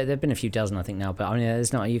 There've been a few dozen, I think, now. But I mean,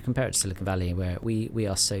 there's not. You compare it to Silicon Valley, where we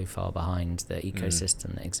are so far behind the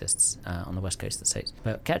ecosystem that exists on the west coast of the States.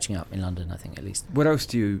 But catching up in London, I think, at least. What else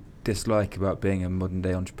do you dislike about being a modern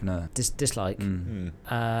day entrepreneur? Dislike,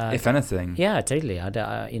 if anything. Yeah, totally.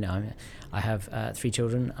 I have 3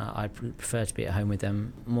 children. I prefer to be at home with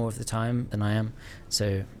them more of the time than I am.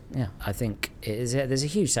 So yeah, I think there's a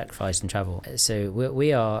huge sacrifice in travel. So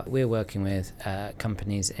we're working with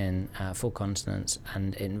companies in 4 continents,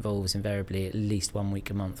 and it involves invariably at least 1 week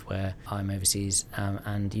a month where I'm overseas,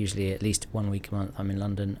 and usually at least 1 week a month I'm in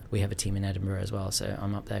London. We have a team in Edinburgh as well, so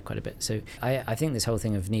I'm up there quite a bit. So I think this whole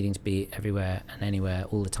thing of needing to be everywhere and anywhere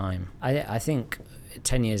all the time, I think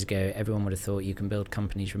 10 years ago everyone would have thought you can build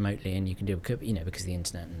companies remotely and you can do because of the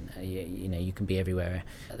internet, and you can be everywhere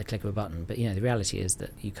at the click of a button. But the reality is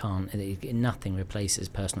that you can't. Nothing replaces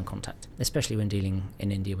personal contact, especially when dealing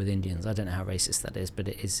in India with Indians. I don't know how racist that is, but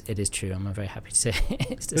it is true. I'm very happy to say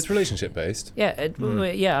it's relationship based. Yeah,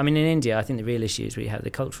 I mean, in India I think the real issues we have, the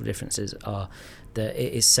cultural differences, are that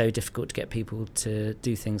it is so difficult to get people to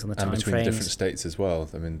do things on the time frames. And between the different states as well.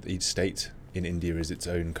 I mean, each state in India is its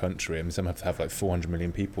own country. I mean, some have to have like 400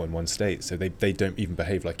 million people in one state, so they don't even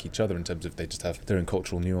behave like each other in terms of they just have their own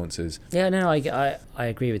cultural nuances. Yeah, no, I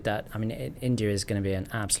agree with that. I mean, India is going to be an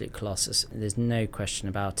absolute colossus. There's no question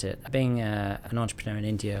about it. Being an entrepreneur in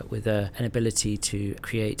India with an ability to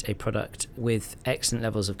create a product with excellent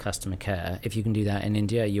levels of customer care, if you can do that in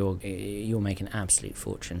India, you'll make an absolute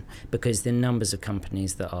fortune, because the numbers of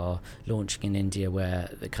companies that are launching in India where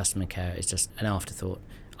the customer care is just an afterthought,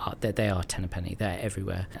 they are 10 a penny. They're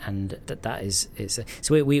everywhere, and that is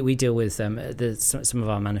so we deal with some of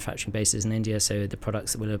our manufacturing bases in India. So the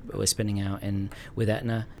products that we're spinning out with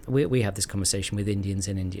Aetna, we have this conversation with Indians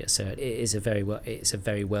in India. So it is a very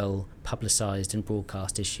well publicised and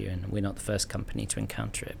broadcast issue, and we're not the first company to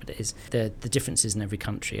encounter it. But it is the differences in every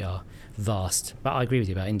country are vast. But I agree with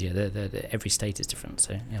you about India. Every state is different.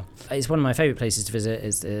 So yeah, it's one of my favourite places to visit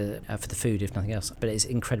is for the food, if nothing else. But it's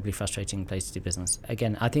an incredibly frustrating place to do business.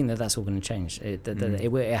 Again, I think that's all going to change. It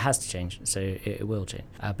has to change, so it will change.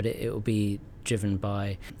 But it will be driven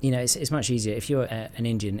by, it's much easier if you're an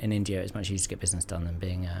Indian in India. It's much easier to get business done than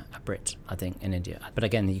being a Brit, I think, in India. But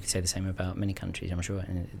again, you could say the same about many countries, I'm sure.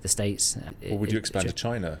 In the States, or would you expand to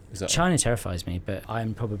China? China terrifies me, but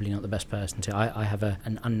I'm probably not the best person to. I have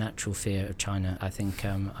an unnatural fear of China. I think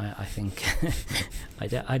I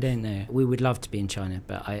don't know. We would love to be in China,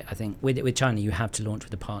 but I think with China you have to launch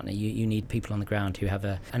with a partner. You need people on the ground who have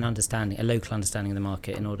a local understanding of the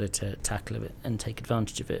market in order to tackle it and take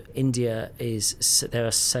advantage of it. India there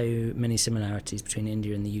are so many similarities between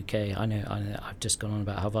India and the UK. I know I've just gone on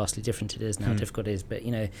about how vastly different it is and how difficult it is, but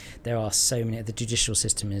there are so many. The judicial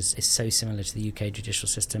system is so similar to the UK judicial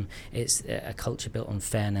system. It's a culture built on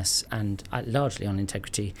fairness and largely on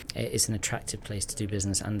integrity. It's an attractive place to do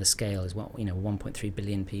business, and the scale is 1.3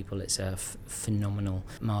 billion people. It's a phenomenal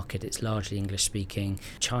market. It's largely English speaking.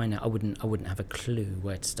 China, I wouldn't have a clue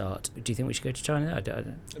where to start. Do you think we should go to China? I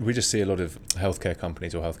don't. We just see a lot of healthcare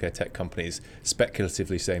companies or healthcare tech companies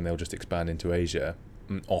speculatively saying they'll just expand into Asia.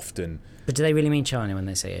 Often. But do they really mean China when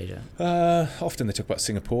they say Asia? Often they talk about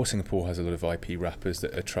Singapore. Singapore has a lot of IP wrappers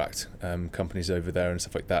that attract companies over there and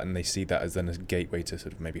stuff like that, and they see that as then a gateway to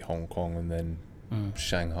sort of maybe Hong Kong and then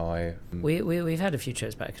Shanghai. We've had a few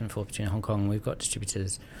trips back and forth between Hong Kong. We've got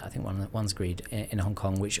distributors. I think one's agreed in Hong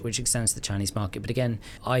Kong, which extends to the Chinese market. But again,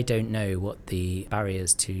 I don't know what the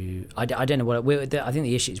barriers to. I don't know what. I think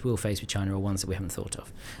the issues we'll face with China are ones that we haven't thought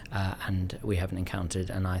of, and we haven't encountered.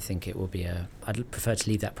 And I think it will be I'd prefer to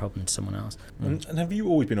leave that problem to someone else. And have you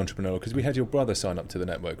always been entrepreneurial? Because we had your brother sign up to the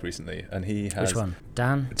network recently, and he has. Which one?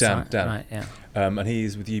 Dan. Dan. Right. Yeah. And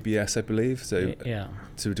he's with UBS, I believe. So yeah.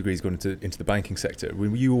 To a degree, he's gone into the banking sector.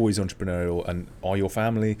 Were you always entrepreneurial, and are your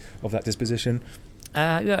family of that disposition?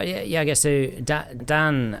 Yeah, I guess so.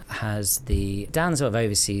 Dan sort of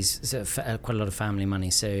oversees quite a lot of family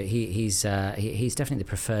money, so he's definitely the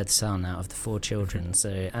preferred son out of the 4 children.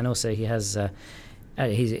 So, and also he has.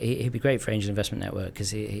 He'd be great for Angel Investment Network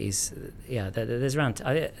because there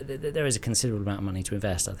is a considerable amount of money to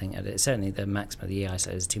invest. I think certainly the maximum of the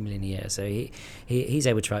EISO is $2 million a year, so he's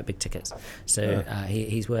able to write big tickets. So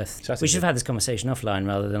he's worth. We should have had this conversation offline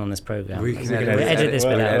rather than on this program. We can edit this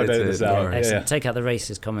bit out. Excellent. Yeah. Take out the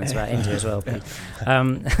racist comments about India as well. But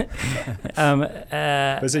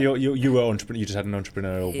so you were entrepreneur. You just had an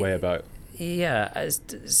entrepreneurial way about. Yeah,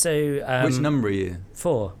 so... which number are you?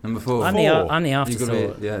 4. Number 4. I'm the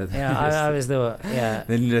afterthought. I was the... Yeah.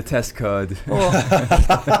 They need a test card. I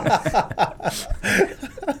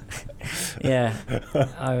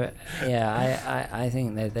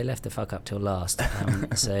think they left the fuck up till last.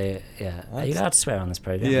 So, yeah. Are you allowed to swear on this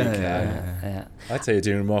programme? Yeah. I'd say you're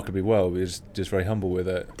doing remarkably well. We're just very humble with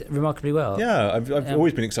it. Remarkably well? Yeah, I've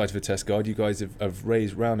always been excited for Test Guard. You guys have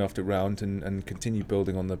raised round after round and continue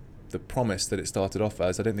building on the promise that it started off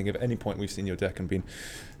as. I don't think at any point we've seen your deck and been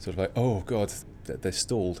sort of like, oh God, they're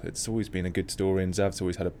stalled. It's always been a good story, and Zav's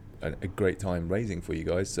always had a great time raising for you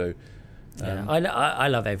guys. So I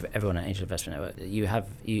love everyone at Angel Investment Network. You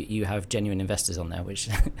have genuine investors on there, which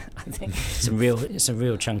I think some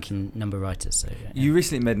real chunky number writers. So You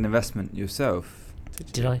recently made an investment yourself.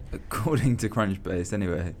 Did I? According to Crunchbase,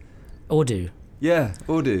 anyway. Odoo. Yeah,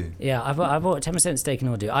 Odoo. Yeah, I bought 10% stake in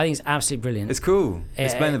Odoo. I think it's absolutely brilliant. It's cool.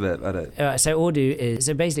 Explain a bit about it. So Odoo is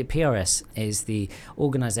basically PRS is the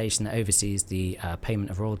organisation that oversees the payment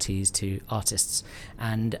of royalties to artists.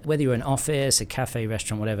 And whether you're an office, a cafe,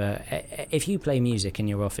 restaurant, whatever, if you play music in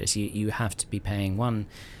your office, you have to be paying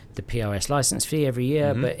the PRS license fee every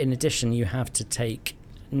year, but in addition, you have to take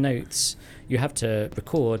notes. You have to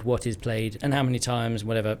record what is played and how many times,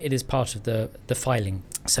 whatever. It is part of the filing.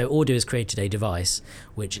 So Odoo has created a device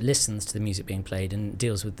which listens to the music being played and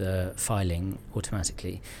deals with the filing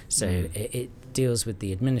automatically. So it deals with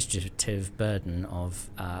the administrative burden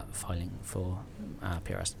of filing for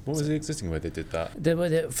PRS. What was the existing way they did that?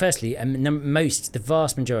 Firstly, the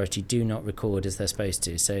vast majority do not record as they're supposed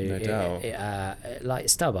to. So no doubt. Like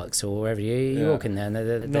Starbucks or wherever you walk in there.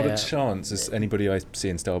 And not a chance is anybody I see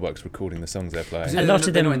in Starbucks recording the songs they're playing. A lot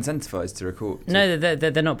of them are incentivised to record. No,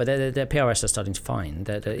 they're not, but their PRS are starting to fine.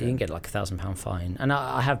 You can get like £1,000 fine, and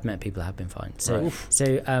I have met people who have been fined. So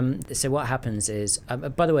what happens is,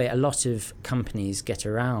 by the way, a lot of companies get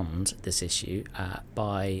around this issue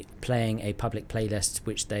by playing a public playlist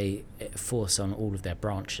which they force on all of their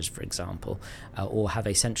branches, for example, or have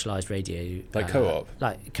a centralised radio. Like Co-op.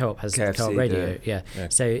 Like Co-op has KFC, Co-op radio. Yeah.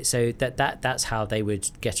 So that's how they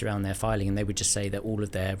would get around their filing, and they would just say that all of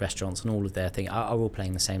of their restaurants and all of their things are all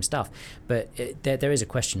playing the same stuff. But there is a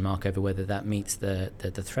question mark over whether that meets the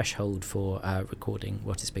threshold for recording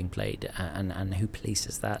what is being played and who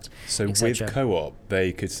polices that. So with Co-op,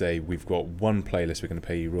 they could say, we've got one playlist we're going to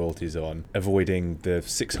pay you royalties on, avoiding the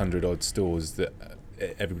 600 odd stores that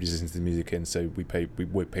everybody's listening to the music in, so we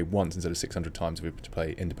would pay once instead of 600 times if we were to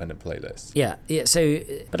play independent playlists. Yeah. So,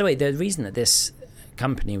 by the way, the reason that this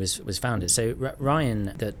company was founded, so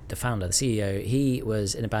Ryan, the founder, the CEO, he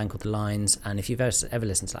was in a band called The Lines, and if you've ever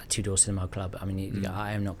listened to like Two Door Cinema Club, I mean,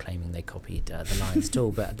 I am not claiming they copied The Lines at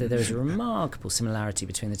all, but there was a remarkable similarity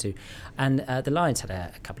between the two. And The Lines had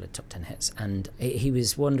a couple of top 10 hits, and he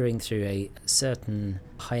was wandering through a certain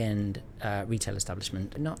high-end retail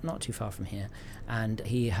establishment, not too far from here, and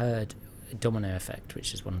he heard Domino Effect,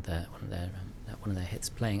 which is one of their hits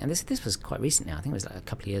playing, and this was quite recently. I think it was like a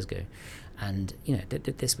couple of years ago, and you know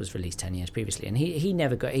this was released 10 years previously, and he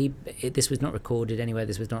never got this was not recorded anywhere.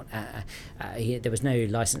 This was not there was no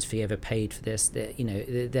license fee ever paid for this.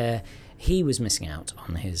 He was missing out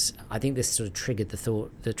on his. I think this sort of triggered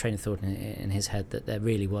the train of thought in his head that there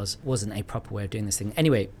really wasn't a proper way of doing this thing.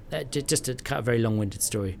 Anyway, just to cut a very long-winded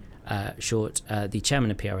story short, the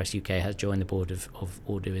chairman of PRS UK has joined the board of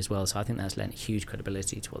Audio as well, so I think that's lent huge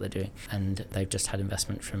credibility to what they're doing, and they've just had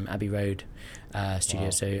investment from Abbey Road Studio. Wow.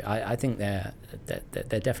 So I think they're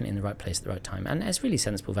definitely in the right place at the right time, and it's really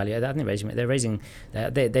sensible value. I think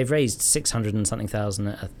they've raised 600 and something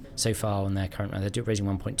thousand so far on their current round. They're raising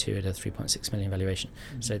 1.2 at a 3.6 million valuation.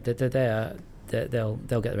 So they'll get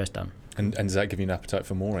the rest done. And does that give you an appetite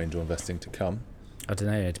for more angel investing to come? I don't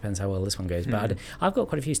know. It depends how well this one goes. But I've got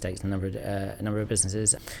quite a few stakes in a number of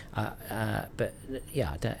businesses. But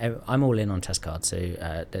yeah, I'm all in on Testcard. So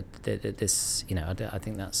this, I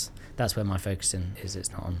think that's where my focus is.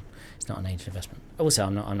 It's not an angel investment. Also,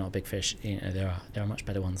 I'm not a big fish. There are much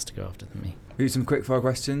better ones to go after than me. We do some quick fire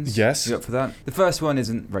questions. Yes. You up for that? The first one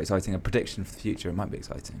isn't very exciting. A prediction for the future. It might be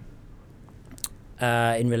exciting.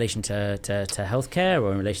 In relation to healthcare,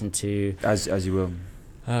 or in relation to as you will.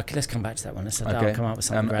 Okay, let's come back to that one. I'll come up with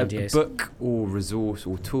something grandiose. A book or resource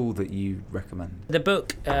or tool that you recommend? The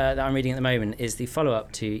book that I'm reading at the moment is the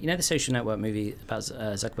follow-up to, the Social Network movie about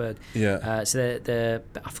Zuckerberg. Yeah. So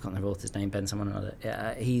I've forgotten the author's name, Ben someone or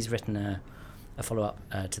other. He's written a follow-up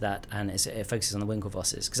to that, and it focuses on the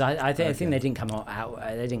Winklevosses, because I think they didn't come off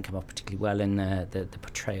particularly well in the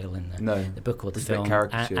portrayal in the book or the film.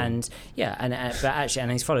 But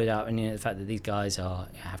he's followed up, and the fact that these guys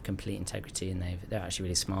have complete integrity, and they're actually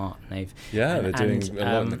really smart, and they're doing a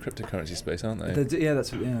lot in the cryptocurrency space, aren't they?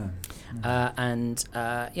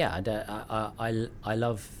 I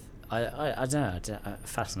love. I don't know. I'm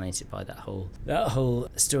fascinated by that whole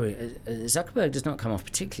story. Zuckerberg does not come off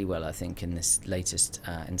particularly well, I think, in this latest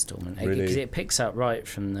instalment, really? Because it picks up right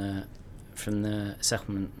from the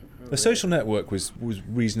settlement. The Social Network was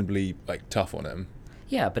reasonably tough on him.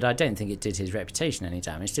 Yeah, but I don't think it did his reputation any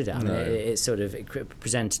damage, did it? I mean, it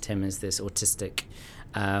presented him as this autistic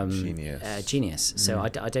genius. So I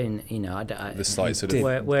don't, the slight sort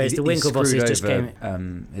of. Whereas the Winklevosses just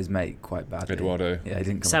came. His mate quite badly. Eduardo. Yeah, he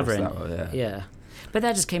didn't come Severin. across that well. Yeah. But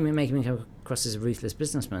that just came in making me come across as a ruthless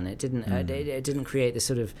businessman. It didn't. It didn't create this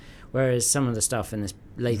sort of. Whereas some of the stuff in this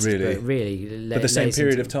latest book really. But the same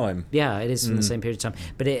period of time. Yeah, it is from the same period of time.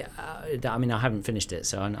 But I haven't finished it,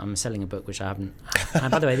 so I'm selling a book which I haven't.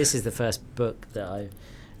 And by the way, this is the first book that I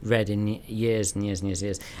read in years and years and years and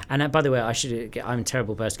years. And by the way, I'm a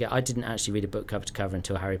terrible person. I didn't actually read a book cover to cover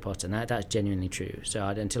until Harry Potter, and that's genuinely true. So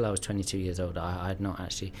until I was 22 years old, I had not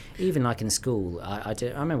actually, even like in school, I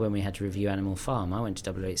remember when we had to review Animal Farm, I went to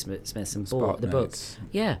W.H. Smith's and bought the book.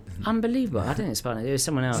 Yeah, unbelievable. I don't think it's Spartan. It was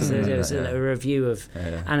someone else. There was a review of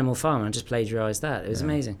Animal Farm, and I just plagiarised that. It was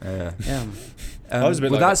amazing.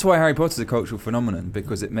 That's why Harry Potter's a cultural phenomenon,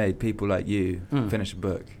 because it made people like you finish a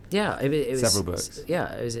book. Yeah, it was several books.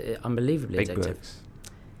 Yeah, it was unbelievably big addictive. Books.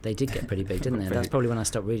 They did get pretty big, didn't they? That's probably when I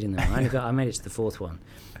stopped reading them. I made it to the fourth one.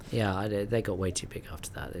 Yeah, they got way too big after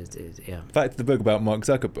that. Back to the book about Mark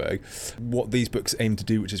Zuckerberg. What these books aim to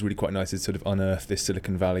do, which is really quite nice, is sort of unearth this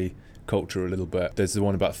Silicon Valley culture a little bit. There's the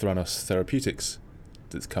one about Theranos Therapeutics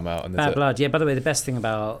that's come out. And Bad Blood. Yeah, by the way, the best thing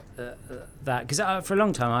about that, because for a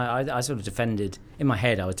long time I sort of defended, in my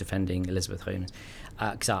head I was defending Elizabeth Holmes,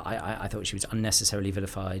 because I thought she was unnecessarily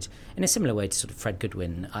vilified in a similar way to sort of Fred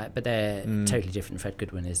Goodwin, but they're totally different. Fred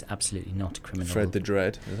Goodwin is absolutely not a criminal. Fred the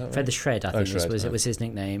Dread, is that right? Fred the Shred, I think it was his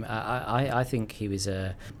nickname. I think he was he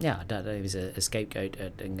was a scapegoat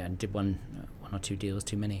and did one 1 or 2 deals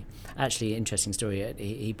too many. Actually, interesting story.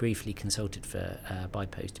 He briefly consulted for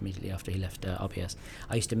Buypost immediately after he left RBS.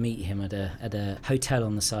 I used to meet him at a hotel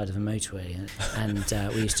on the side of a motorway,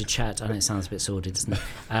 and we used to chat. I know it sounds a bit sordid, doesn't it?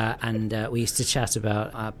 And we used to chat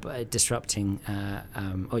about disrupting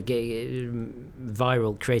or creating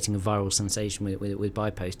a viral sensation with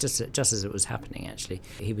Buypost, just as it was happening. Actually,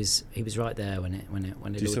 he was right there when it Do you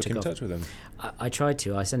all still took keep in off. touch with him? I tried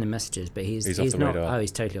to. I sent him messages, but he's off the not. radar. Oh,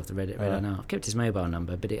 he's totally off the radar now. I've kept his mobile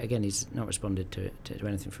number, but again, he's not responded to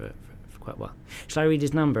anything for quite a while. Shall I read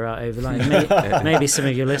his number out over line? Maybe some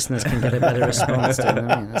of your listeners can get a better response to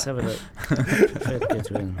him. Let's have a look. Fred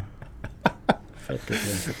Goodwin.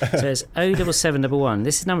 So it's 07711.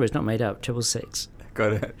 This number is not made up. 666.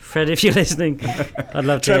 Got it. Fred, if you're listening, I'd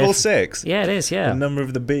love to. 666. Yeah, it is. Yeah, the number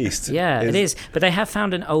of the beast. Yeah, it is. But they have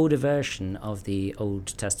found an older version of the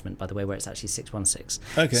Old Testament, by the way, where it's actually 616.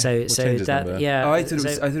 Okay. So that number. yeah. I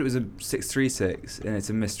thought it was a 636, and it's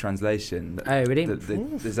a mistranslation. Oh, really?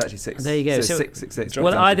 There's actually 6. There you go. So So 666.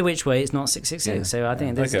 Well, either which way, it's not 666. Yeah. So I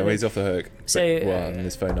think there's. Okay, well, he's off the hook. So, and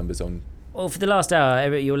his phone number's on. Well, for the last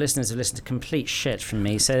hour, your listeners have listened to complete shit from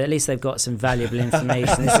me, so at least they've got some valuable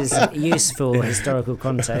information. This is useful historical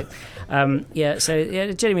context.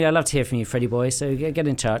 Genuinely, I'd love to hear from you, Freddie boy. So get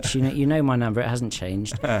in touch. You know my number; it hasn't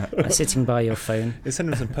changed. Sitting by your phone. Send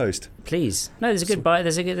him some post. Please. No, there's a good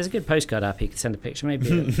there's a good postcard app. You can send a picture,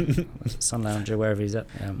 maybe at Sun Lounge or wherever he's at.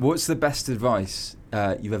 What's the best advice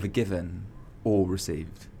you've ever given or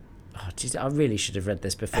received? Oh, geez, I really should have read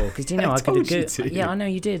this before, because I could told have you to. Yeah, I know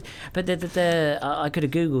you did, but I could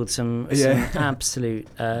have googled some absolute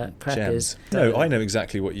crackers. Gems. No, I know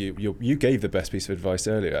exactly what you gave the best piece of advice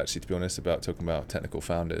earlier. Actually, to be honest, about talking about technical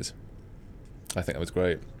founders. I think that was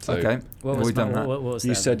great. So okay, what have we done that? What was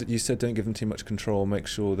you that? You said don't give them too much control. Make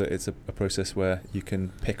sure that it's a process where you can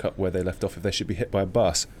pick up where they left off if they should be hit by a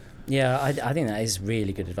bus. Yeah, I think that is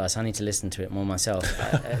really good advice. I need to listen to it more myself.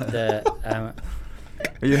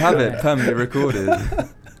 You have it permanently recorded.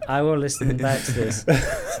 I will listen back to this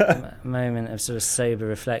moment of sort of sober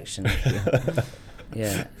reflection.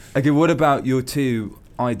 Yeah. Okay, what about your 2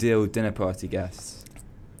 ideal dinner party guests?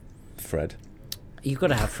 Fred. You've got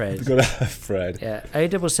to have Fred. You've got to have Fred. Yeah,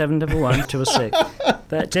 07711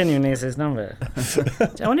 That genuinely is his number.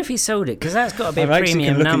 I wonder if he sold it, because that's got to be a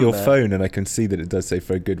premium number. I can look at your phone and I can see that it does say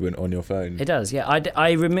Fred Goodwin on your phone. It does, yeah.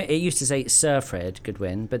 It used to say Sir Fred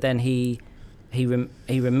Goodwin, but then they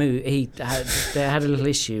had a little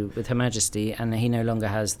issue with Her Majesty, and he no longer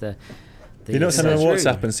has the You know, send him a That's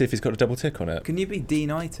WhatsApp rude. and see if he's got a double tick on it. Can you be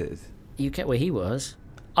de-knighted? You get where he was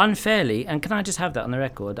unfairly, and can I just have that on the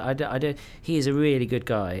record? He is a really good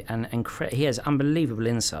guy, and he has unbelievable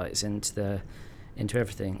insights into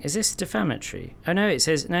everything. Is this defamatory? Oh no, it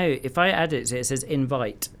says no. If I add it says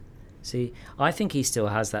invite. See, I think he still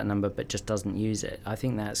has that number, but just doesn't use it. I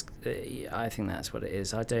think that's what it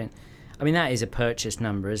is. I mean, that is a purchase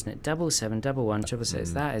number, isn't it?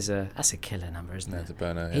 7711 that's a killer number, isn't it? That's a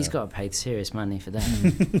burner. Yeah. He's got to pay serious money for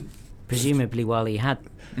that. Presumably while he had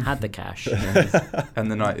the cash.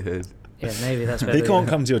 And the knighthood. Yeah, maybe that's where He can't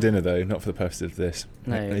come to your dinner though, not for the purpose of this.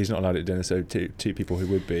 No. He's not allowed at dinner. So two people who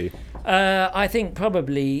would be. I think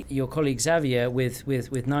probably your colleague Xavier with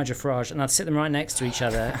Nigel Farage, and I'd sit them right next to each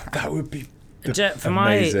other. That would be For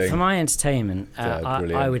amazing. my entertainment,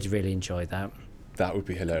 Brilliant. I would really enjoy that. That would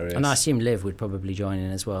be hilarious. And I assume Liv would probably join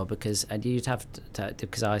in as well, because you'd have to,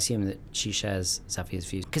 because I assume that she shares Xavier's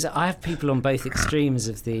views. Because I have people on both extremes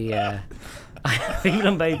of the. I have people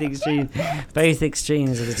on both extremes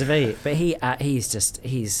of the debate. But he's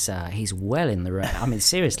well in the right. I mean,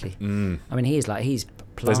 seriously. I mean, he's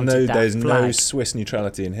planted There's that no flag. Swiss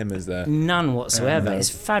neutrality in him, is there? None whatsoever. No. It's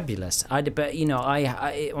fabulous. But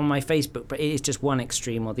I on my Facebook, but it is just one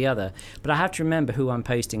extreme or the other. But I have to remember who I'm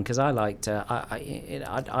posting, because I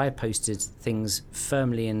posted things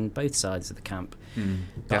firmly in both sides of the camp.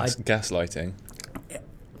 Gaslighting.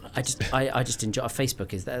 I just enjoy.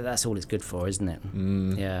 Facebook that's all it's good for, isn't it?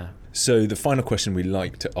 Yeah. So the final question we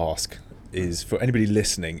like to ask is for anybody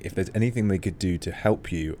listening, if there's anything they could do to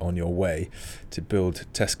help you on your way to build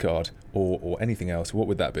Testcard or anything else, what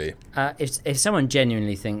would that be? If someone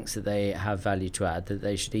genuinely thinks that they have value to add, that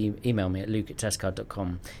they should email me at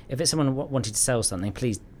luke@testcard.com. If it's someone wanting to sell something,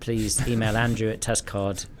 please email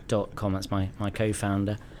andrew@testcard.com. That's my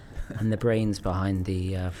co-founder and the brains behind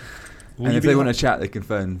the... And if they want to chat, they can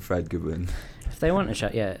phone Fred Goodwin. If they want to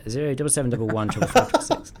chat,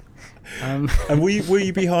 07711 And will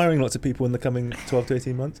you be hiring lots of people in the coming 12 to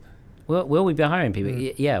 18 months? Will we be hiring people?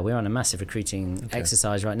 Yeah, we're on a massive recruiting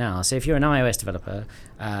exercise right now. So if you're an iOS developer,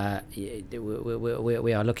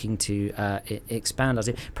 we are looking to expand our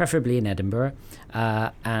team, preferably in Edinburgh.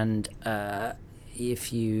 And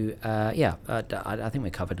if you, I think we're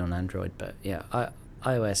covered on Android, but yeah,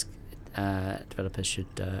 iOS developers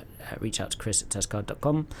should reach out to Chris at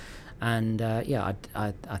testcard.com. And I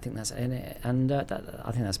think that's in it. And I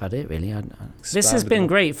think that's about it, really. This has been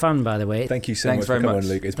great fun, by the way. Thank you so much for coming on,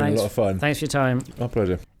 Luke. It's been a lot of fun. Thanks for your time. My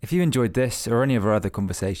pleasure. If you enjoyed this or any of our other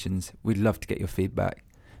conversations, we'd love to get your feedback.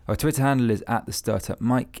 Our Twitter handle is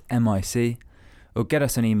 @thestartupmic, MIC, or get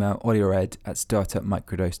us an email, Ollie or Ed, at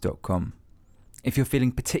startupmicrodose.com. If you're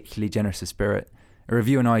feeling particularly generous of spirit, a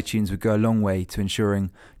review on iTunes would go a long way to ensuring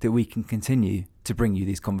that we can continue to bring you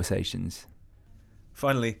these conversations.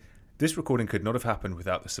 Finally, this recording could not have happened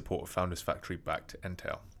without the support of Founders Factory backed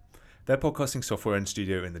Entale. Their podcasting software and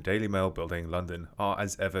studio in the Daily Mail building in London are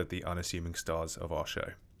as ever the unassuming stars of our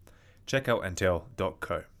show. Check out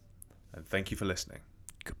entale.co. And thank you for listening.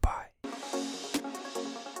 Goodbye.